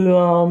supposed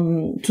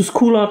to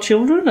school our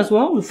children as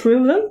well, the 3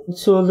 of them.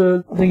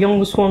 So the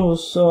youngest one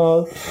was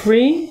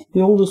 3,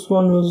 the oldest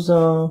one was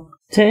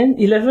 10,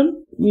 11.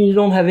 You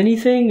don't have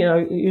anything,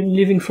 you're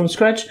living from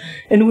scratch.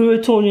 And we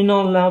were told you're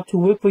not allowed to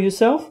work for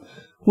yourself.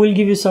 We'll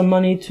give you some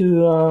money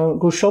to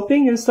go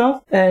shopping and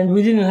stuff. And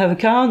we didn't have a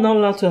car, not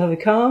allowed to have a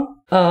car.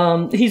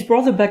 His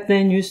brother back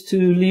then used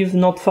to live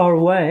not far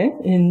away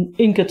in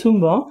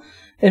Katoomba.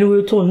 And we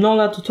were told not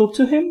allowed to talk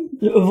to him,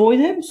 avoid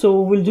him.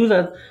 So we'll do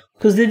that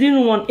because they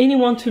didn't want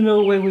anyone to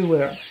know where we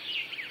were.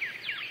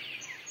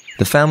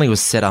 The family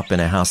was set up in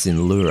a house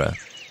in Leura,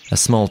 a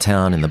small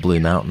town in the Blue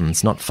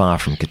Mountains not far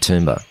from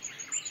Katoomba.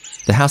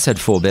 The house had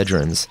 4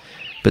 bedrooms,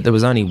 but there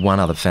was only one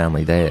other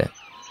family there.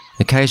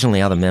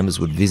 Occasionally other members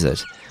would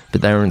visit,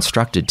 but they were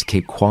instructed to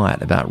keep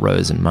quiet about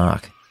Rose and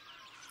Mark.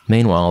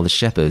 Meanwhile, the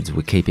Shepherds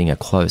were keeping a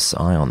close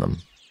eye on them.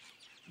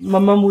 My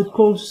mum would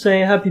call to say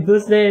happy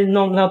birthday,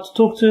 not allowed to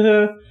talk to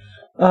her.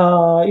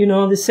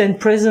 They send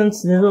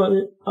presents,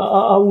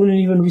 I wouldn't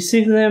even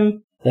receive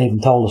them. They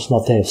even told us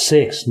not to have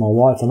sex, my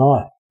wife and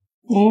I.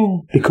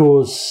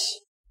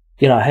 Because,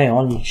 hang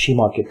on, she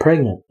might get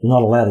pregnant. You're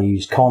not allowed to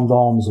use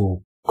condoms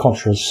or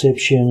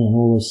contraception and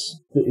all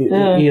this.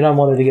 You don't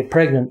want her to get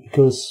pregnant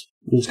because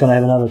you're going to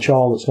have another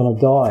child that's going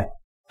to die.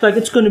 Like,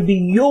 it's going to be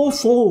your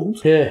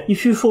fault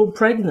if you fall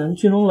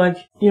pregnant,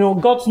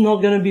 God's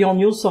not going to be on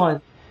your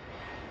side.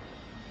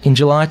 In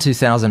July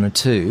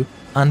 2002,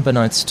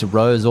 unbeknownst to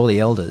Rose or the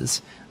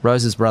elders,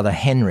 Rose's brother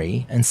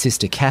Henry and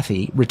sister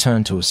Kathy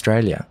returned to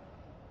Australia.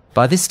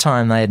 By this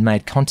time, they had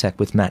made contact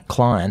with Matt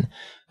Klein,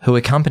 who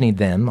accompanied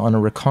them on a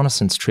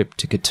reconnaissance trip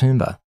to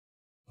Katoomba.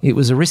 It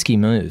was a risky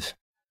move.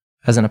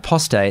 As an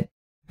apostate,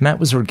 Matt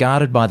was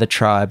regarded by the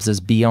tribes as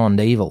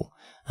beyond evil,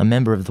 a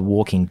member of the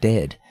Walking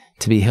Dead,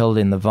 to be held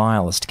in the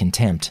vilest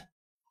contempt.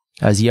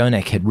 As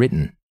Yonek had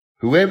written,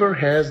 "Whoever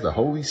has the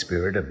Holy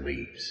Spirit and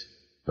leaves,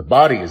 the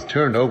body is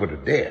turned over to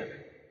death.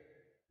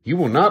 You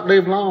will not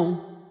live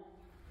long."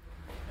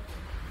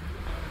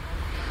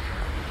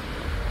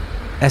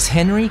 As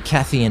Henry,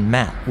 Kathy and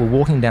Matt were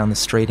walking down the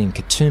street in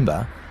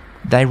Katoomba,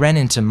 they ran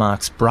into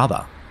Mark's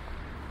brother.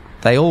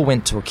 They all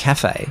went to a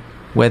cafe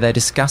where they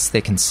discussed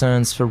their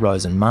concerns for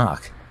Rose and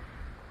Mark.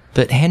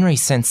 But Henry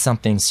sensed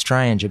something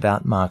strange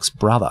about Mark's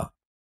brother.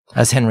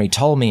 As Henry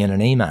told me in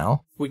an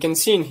email, "We can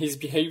see in his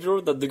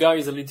behavior that the guy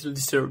is a little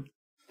disturbed.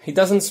 He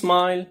doesn't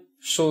smile,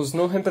 shows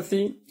no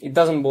empathy, it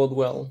doesn't bode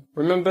well.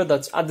 Remember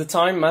that at the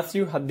time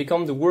Matthew had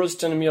become the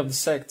worst enemy of the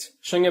sect.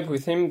 Showing up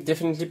with him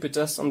definitely put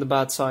us on the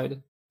bad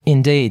side."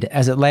 Indeed,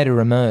 as it later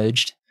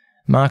emerged,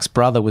 Mark's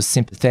brother was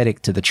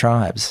sympathetic to the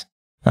tribes.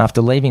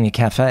 After leaving the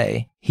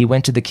cafe, he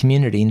went to the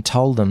community and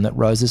told them that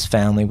Rose's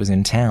family was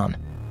in town.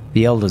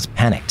 The elders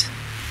panicked.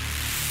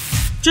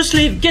 "Just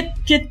leave,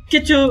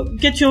 get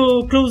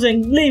your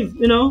clothing, leave,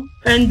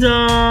 And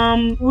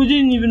we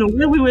didn't even know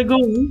where we were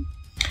going.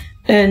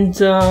 And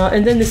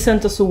then they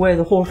sent us away,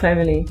 the whole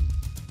family.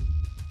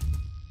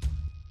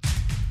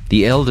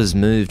 The elders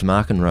moved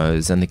Mark and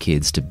Rose and the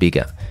kids to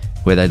Biggar,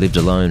 where they lived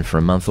alone for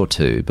a month or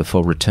 2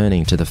 before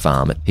returning to the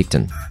farm at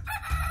Picton.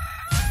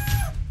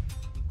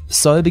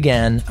 So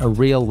began a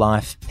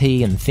real-life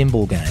pea and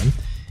thimble game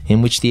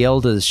in which the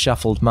elders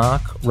shuffled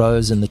Mark,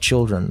 Rose and the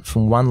children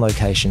from one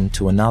location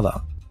to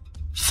another.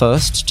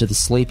 First to the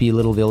sleepy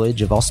little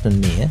village of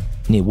Osmanmere,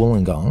 near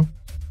Wollongong,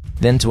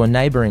 then to a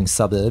neighbouring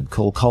suburb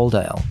called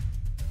Coaldale.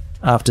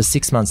 After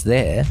 6 months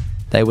there,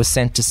 they were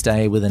sent to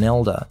stay with an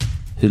elder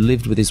who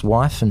lived with his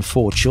wife and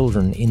 4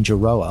 children in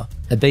Jiroa,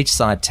 a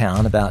beachside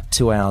town about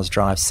 2 hours'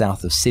 drive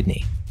south of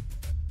Sydney.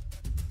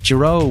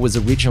 Jiroa was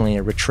originally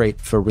a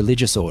retreat for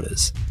religious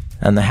orders,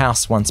 and the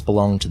house once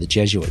belonged to the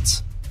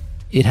Jesuits.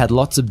 It had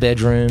lots of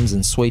bedrooms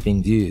and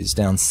sweeping views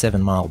down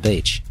 7 Mile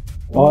Beach.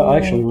 I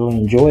actually really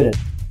enjoyed it.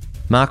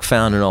 Mark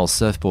found an old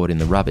surfboard in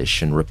the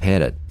rubbish and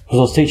repaired it. Because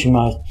I was teaching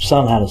my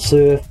son how to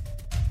surf.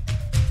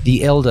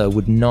 The elder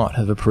would not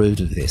have approved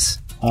of this.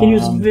 He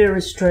was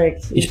very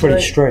strict. He's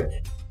pretty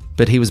strict.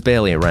 But he was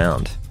barely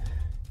around.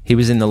 He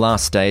was in the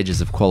last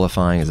stages of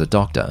qualifying as a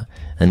doctor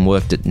and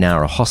worked at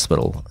Nowra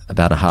Hospital,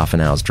 about a half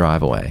an hour's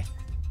drive away.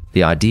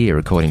 The idea,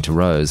 according to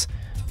Rose,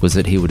 was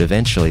that he would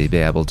eventually be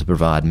able to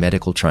provide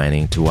medical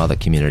training to other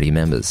community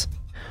members.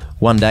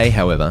 One day,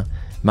 however,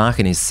 Mark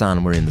and his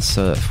son were in the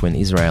surf when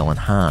Israel and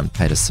Han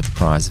paid a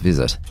surprise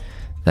visit.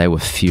 They were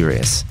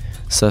furious.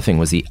 Surfing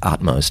was the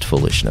utmost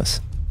foolishness.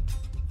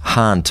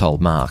 Han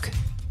told Mark,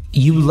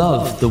 "You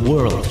love the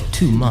world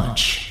too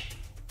much,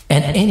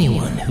 and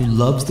anyone who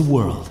loves the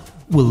world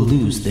will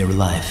lose their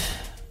life."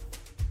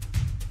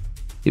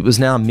 It was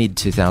now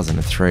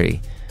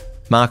mid-2003.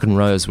 Mark and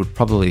Rose would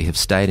probably have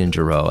stayed in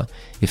Jiroa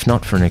if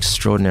not for an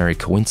extraordinary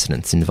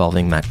coincidence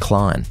involving Matt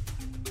Klein.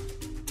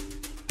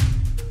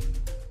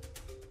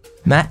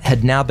 Matt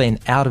had now been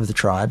out of the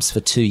tribes for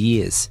 2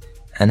 years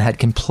and had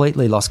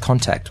completely lost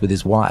contact with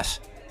his wife.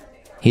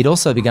 He'd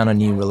also begun a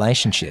new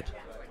relationship.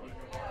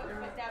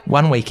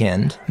 One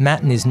weekend,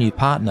 Matt and his new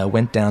partner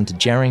went down to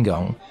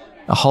Gerringong,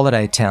 a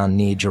holiday town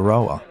near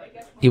Jirowa.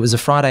 It was a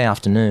Friday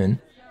afternoon,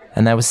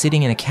 and they were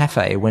sitting in a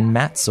cafe when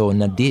Matt saw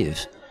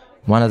Nadiv,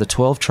 one of the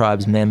 12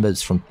 Tribes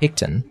members from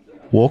Picton,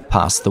 walk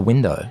past the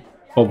window.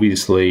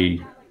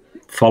 Obviously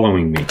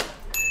following me.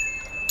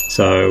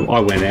 So I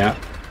went out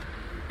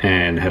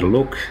and had a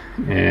look,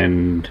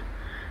 and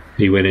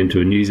he went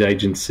into a news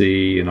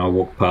agency, and I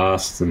walked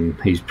past, and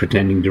he's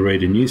pretending to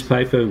read a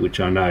newspaper, which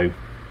I know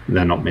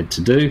they're not meant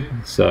to do.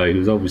 So he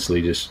was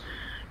obviously just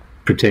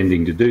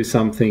pretending to do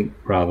something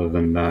rather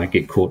than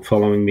get caught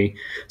following me.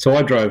 So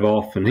I drove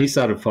off, and he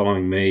started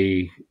following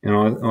me, and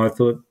I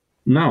thought,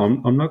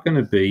 no, I'm not going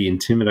to be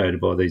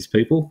intimidated by these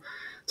people.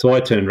 So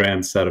I turned around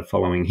and started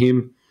following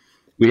him.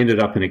 We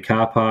ended up in a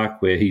car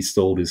park where he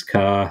stalled his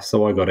car.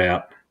 So I got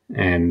out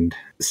and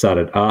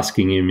started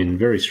asking him in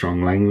very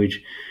strong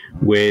language,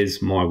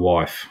 "Where's my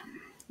wife?"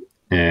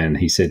 And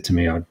he said to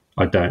me,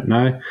 I don't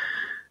know.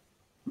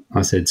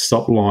 I said,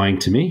 "Stop lying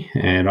to me."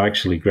 And I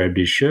actually grabbed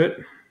his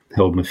shirt,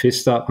 held my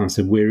fist up, and I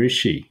said, "Where is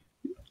she?"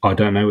 "I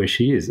don't know where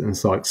she is." And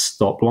it's like,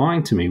 "Stop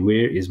lying to me.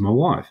 Where is my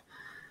wife?"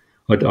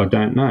 I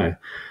don't know.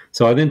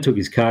 So I then took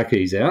his car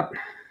keys out,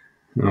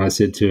 and I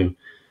said to him,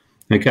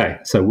 "Okay,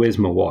 so where's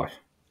my wife?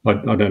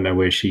 I don't know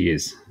where she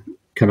is.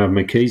 Can I have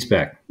my keys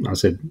back?" I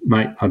said,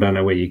 "Mate, I don't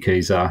know where your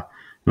keys are."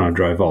 And I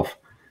drove off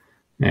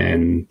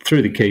and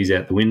threw the keys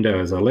out the window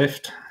as I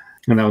left,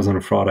 and that was on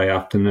a Friday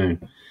afternoon.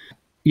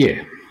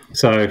 Yeah,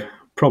 so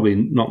probably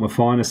not my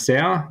finest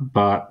hour,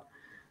 but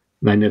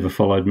they never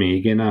followed me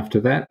again after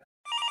that.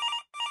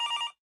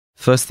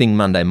 First thing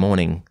Monday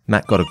morning,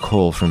 Matt got a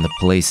call from the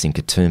police in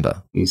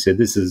Katoomba. He said,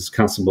 "This is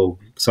Constable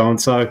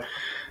so-and-so.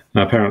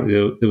 Apparently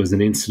there was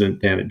an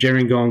incident down at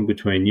Gerringong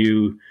between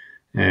you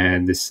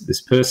and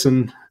this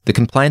person." The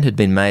complaint had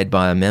been made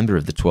by a member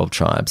of the 12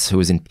 Tribes who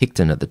was in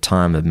Picton at the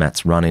time of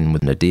Matt's run-in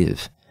with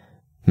Nadiv.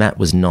 Matt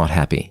was not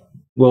happy.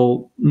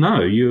 "Well,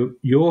 no,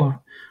 you're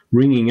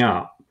ringing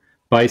up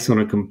based on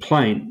a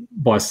complaint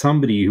by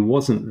somebody who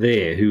wasn't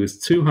there, who was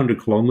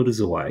 200 kilometres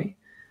away."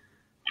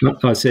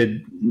 I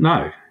said,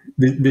 "No,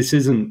 this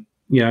isn't,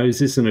 is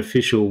this an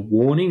official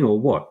warning or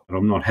what?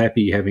 I'm not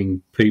happy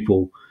having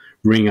people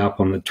ring up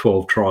on the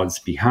 12 Tribes'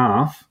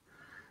 behalf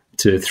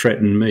to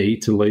threaten me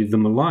to leave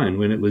them alone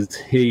when it was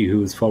he who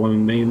was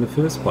following me in the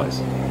first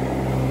place."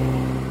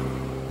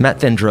 Matt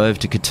then drove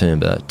to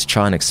Katoomba to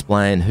try and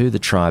explain who the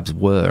tribes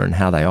were and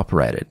how they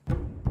operated.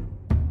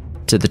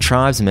 To the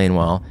tribes,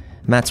 meanwhile,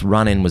 Matt's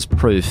run-in was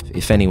proof,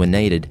 if any were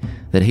needed,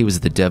 that he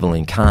was the devil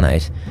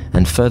incarnate,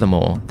 and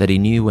furthermore, that he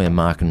knew where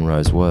Mark and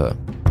Rose were.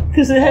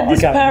 Because they had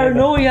this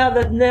paranoia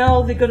that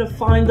now they're going to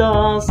find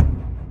us.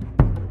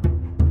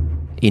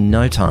 In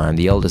no time,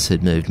 the elders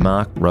had moved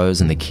Mark,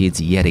 Rose and the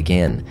kids yet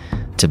again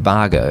to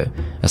Bargo,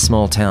 a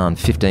small town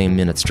 15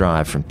 minutes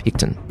drive from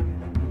Picton.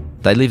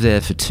 They lived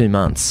there for 2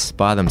 months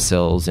by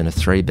themselves in a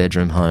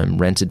 3-bedroom home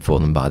rented for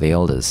them by the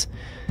elders.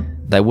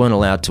 They weren't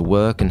allowed to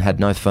work and had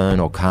no phone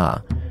or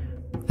car.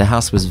 The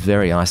house was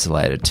very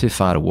isolated, too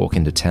far to walk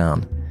into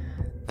town.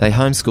 They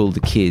homeschooled the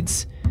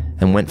kids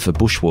and went for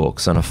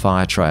bushwalks on a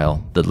fire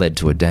trail that led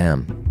to a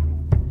dam.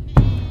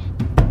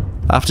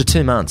 After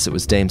 2 months, it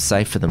was deemed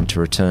safe for them to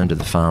return to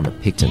the farm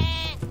at Picton.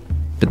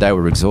 But they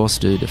were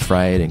exhausted,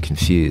 afraid and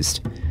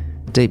confused.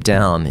 Deep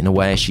down, in a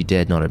way she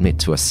dared not admit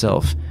to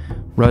herself,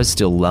 Rose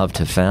still loved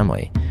her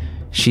family.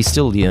 She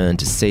still yearned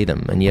to see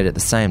them, and yet at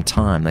the same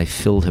time they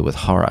filled her with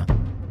horror.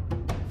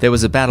 There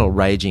was a battle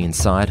raging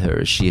inside her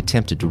as she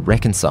attempted to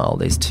reconcile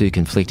these two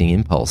conflicting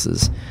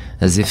impulses,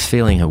 as if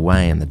feeling her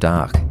way in the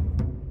dark.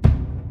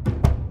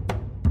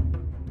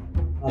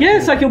 Yeah,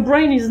 it's like your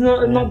brain is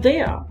not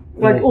there.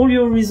 Like all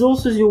your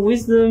resources, your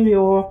wisdom,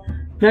 your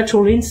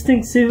natural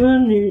instincts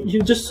even,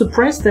 you just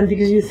suppress them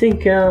because you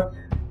think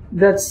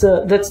that's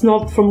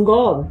not from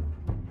God.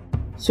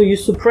 So you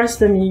suppress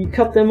them, you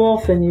cut them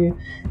off, and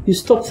you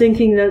stop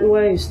thinking that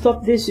way. You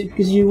stop this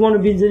because you want to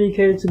be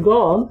dedicated to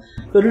God.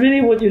 But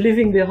really what you're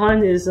leaving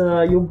behind is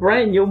your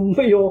brain,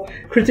 your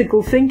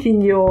critical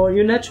thinking,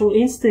 your natural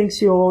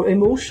instincts, your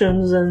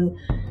emotions, and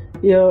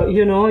your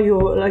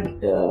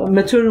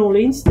maternal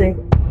instinct.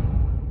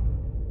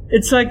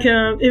 It's like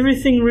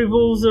everything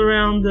revolves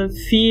around the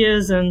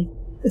fears, and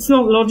it's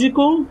not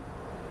logical.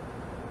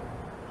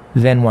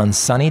 Then one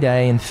sunny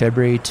day in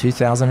February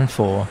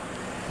 2004,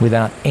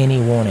 without any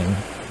warning,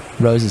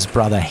 Rose's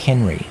brother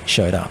Henry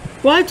showed up.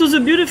 Well, it was a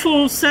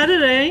beautiful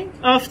Saturday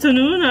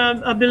afternoon,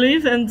 I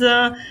believe,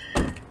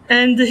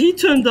 and he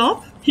turned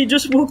up. He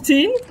just walked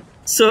in.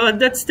 So at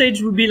that stage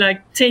it would be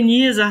like 10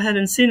 years I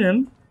hadn't seen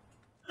him.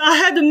 I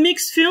had a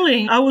mixed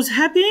feeling. I was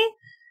happy,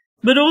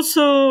 but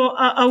also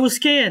I was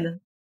scared.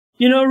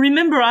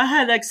 Remember I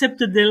had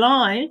accepted the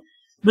lie,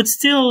 but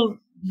still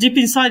deep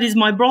inside he's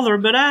my brother,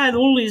 but I had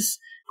all these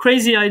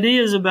crazy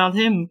ideas about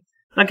him.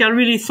 Like I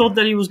really thought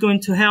that he was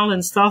going to hell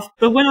and stuff.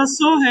 But when I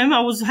saw him,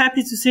 I was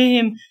happy to see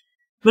him,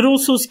 but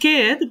also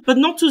scared, but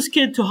not too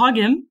scared to hug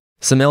him.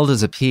 Some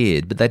elders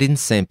appeared, but they didn't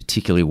seem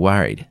particularly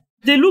worried.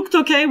 They looked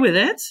okay with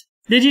it.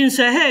 They didn't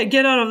say, "Hey,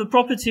 get out of the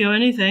property" or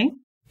anything.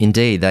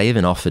 Indeed, they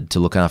even offered to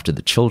look after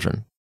the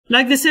children.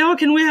 Like they say, "Oh,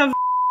 can we have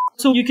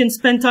so you can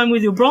spend time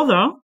with your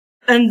brother?"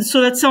 And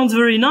so that sounds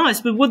very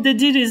nice. But what they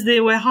did is they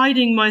were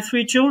hiding my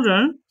 3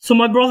 children so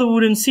my brother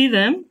wouldn't see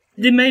them.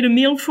 They made a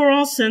meal for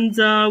us and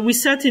we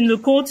sat in the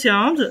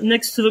courtyard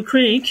next to the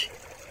creek.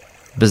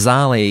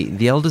 Bizarrely,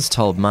 the elders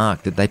told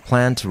Mark that they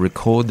planned to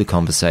record the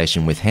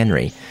conversation with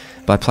Henry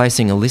by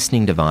placing a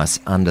listening device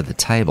under the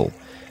table.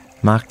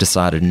 Mark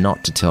decided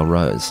not to tell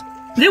Rose.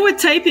 They were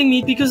taping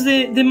me because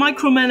they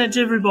micromanage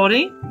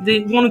everybody.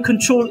 They want to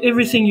control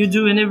everything you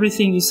do and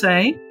everything you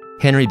say.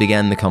 Henry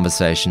began the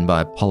conversation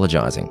by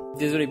apologising.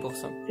 Désolé pour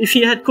ça. If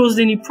he had caused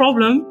any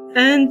problem.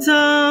 And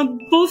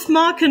both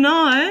Mark and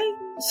I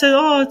said,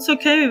 oh, it's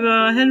okay,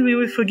 Henry,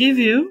 we forgive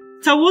you.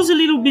 I was a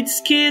little bit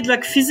scared,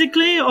 like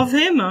physically, of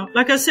him.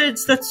 Like I said,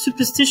 it's that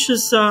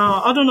superstitious,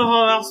 I don't know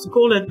how else to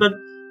call it, but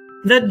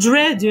that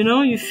dread, you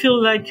know, you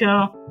feel like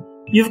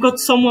you've got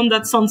someone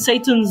that's on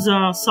Satan's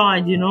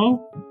side, you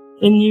know,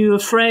 and you're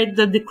afraid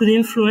that they could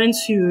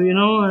influence you, you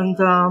know, and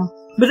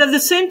but at the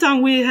same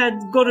time, we had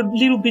got a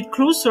little bit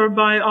closer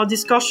by our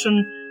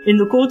discussion in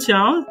the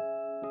courtyard.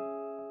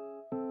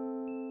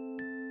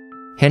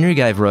 Henry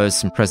gave Rose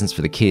some presents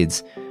for the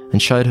kids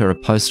and showed her a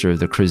poster of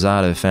the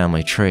Cruzado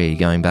family tree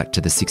going back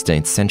to the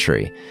 16th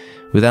century.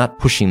 Without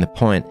pushing the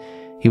point,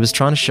 he was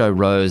trying to show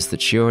Rose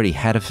that she already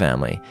had a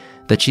family,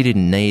 that she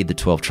didn't need the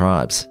 12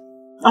 tribes.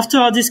 After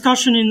our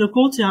discussion in the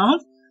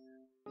courtyard,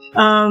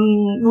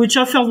 which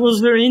I felt was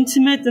very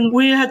intimate, and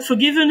we had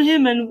forgiven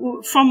him,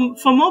 and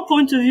from our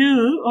point of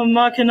view,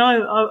 Mark and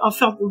I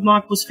felt what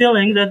Mark was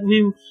feeling, that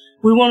we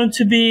wanted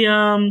to be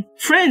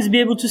friends, be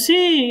able to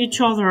see each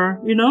other,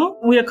 you know.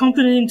 We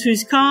accompanied him to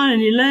his car and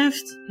he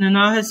left, and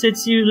I had said,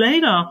 see you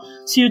later,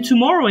 see you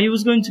tomorrow. He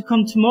was going to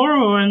come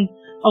tomorrow, and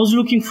I was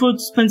looking forward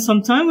to spend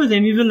some time with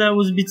him, even though I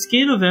was a bit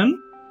scared of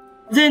him.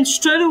 Then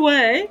straight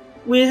away,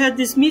 we had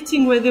this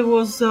meeting where there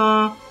was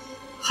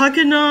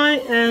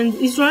Hakanai and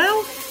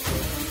Israel.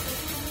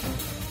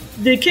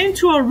 They came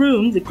to our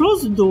room, they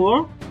closed the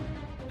door,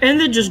 and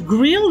they just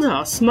grilled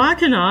us,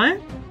 Mark and I,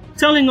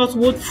 telling us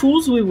what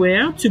fools we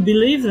were to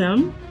believe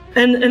them.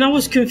 And I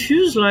was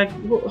confused, like,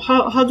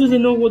 how do they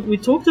know what we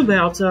talked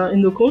about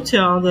in the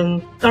courtyard?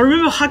 And I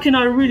remember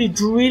Hakanai really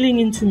drilling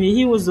into me.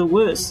 He was the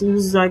worst. He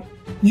was like,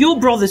 your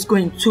brother's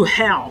going to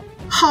hell.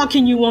 How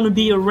can you want to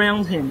be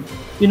around him?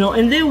 You know,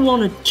 and they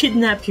want to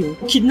kidnap you,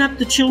 kidnap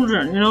the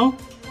children, you know.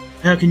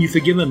 How can you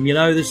forgive him? You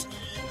know,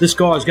 this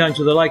guy's going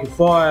to the lake of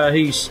fire.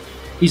 He's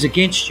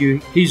against you.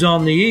 He's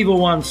on the evil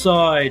one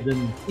side.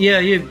 And yeah,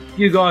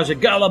 you guys are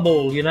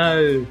gullible, you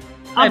know.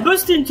 I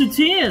burst into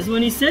tears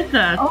when he said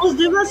that. I was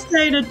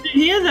devastated to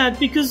hear that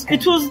because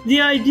it was the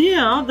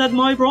idea that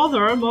my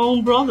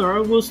own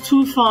brother, was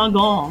too far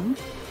gone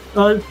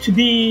to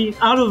be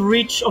out of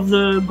reach of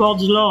the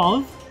God's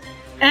love,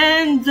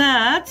 and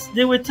that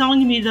they were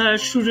telling me that I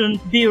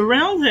shouldn't be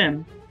around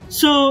them.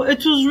 So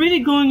it was really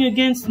going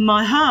against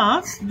my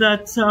heart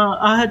that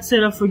I had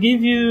said I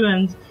forgive you,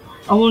 and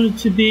I wanted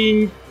to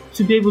be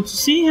able to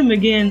see him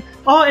again.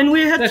 Oh, and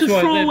we had to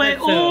throw away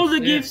all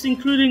the gifts,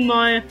 including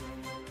my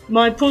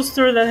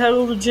poster that had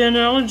all the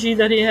genealogy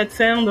that he had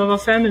found of our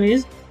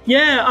families.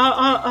 Yeah,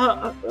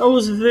 I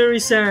was very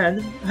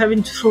sad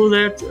having to throw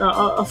that.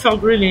 I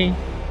felt really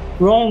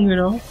wrong, you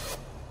know.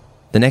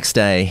 The next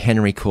day,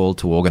 Henry called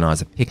to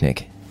organise a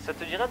picnic.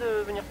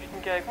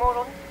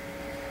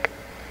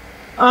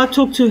 I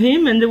talked to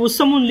him and there was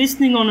someone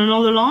listening on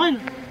another line.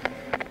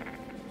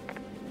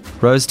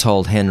 Rose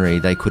told Henry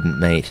they couldn't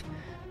meet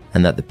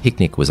and that the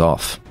picnic was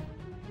off.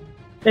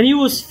 And he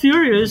was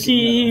furious.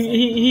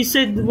 He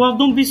said, well,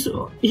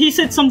 he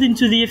said something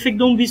to the effect,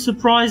 don't be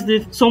surprised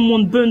if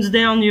someone burns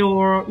down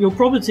your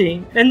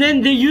property. And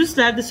then they used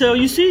that to say, oh,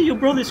 you see, your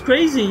brother's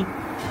crazy.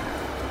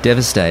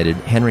 Devastated,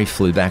 Henry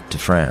flew back to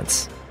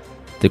France.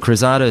 The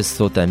Cruzados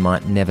thought they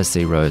might never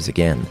see Rose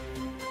again.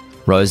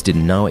 Rose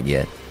didn't know it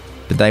yet,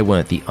 but they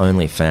weren't the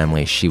only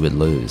family she would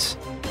lose.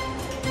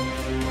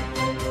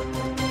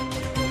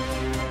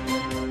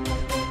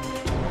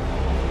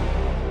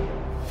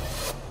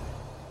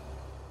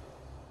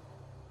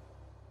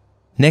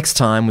 Next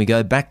time, we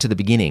go back to the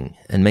beginning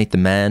and meet the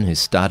man who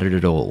started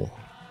it all,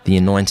 the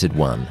Anointed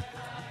One,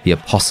 the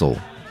Apostle,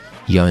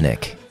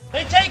 Yonek.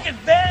 They take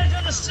advantage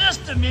of the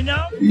system, you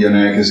know?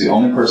 Yonek is the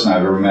only person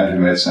I've ever met who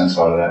made sense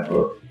out of that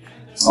book.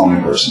 Only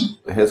person.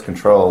 His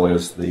control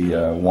is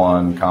the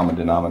one common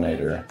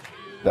denominator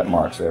that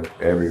marks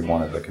every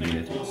one of the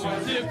communities.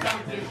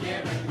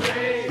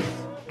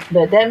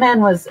 But that man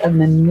was a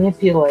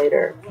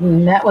manipulator. I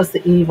mean, that was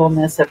the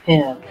evilness of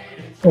him,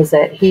 was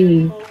that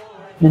he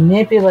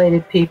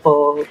manipulated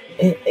people.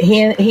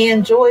 He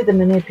enjoyed the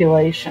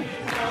manipulation.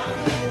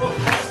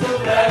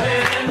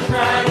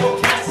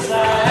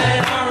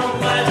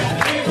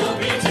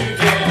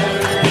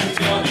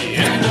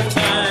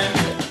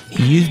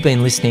 You've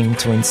been listening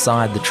to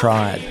Inside the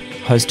Tribe,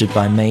 hosted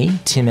by me,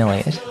 Tim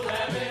Elliott.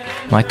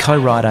 My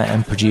co-writer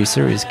and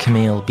producer is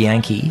Camille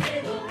Bianchi.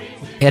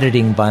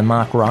 Editing by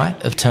Mark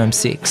Wright of Term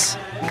 6.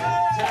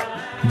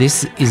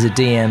 This is a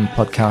DM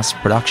podcast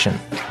production.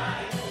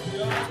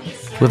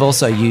 We've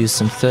also used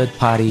some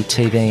third-party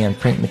TV and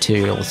print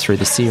material through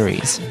the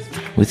series.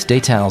 with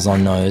details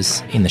on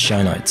those in the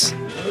show notes.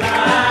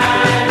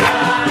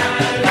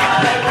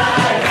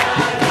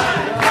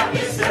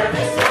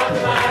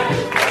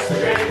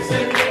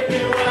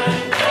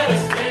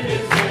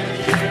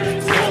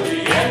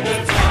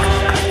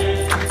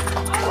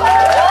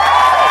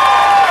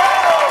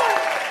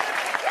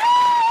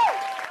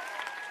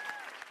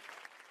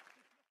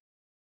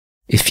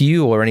 If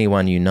you or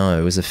anyone you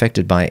know is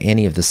affected by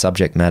any of the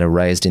subject matter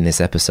raised in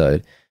this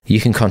episode, you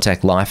can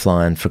contact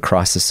Lifeline for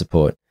crisis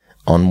support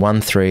on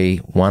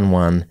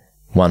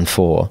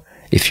 131114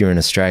 if you're in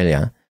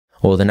Australia,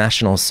 or the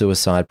National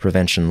Suicide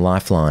Prevention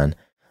Lifeline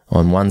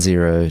on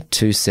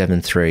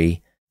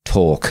 10273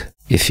 TALK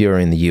if you're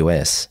in the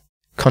US.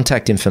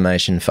 Contact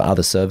information for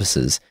other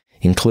services,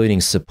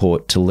 including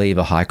support to leave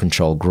a high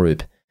control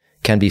group,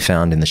 can be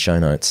found in the show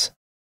notes.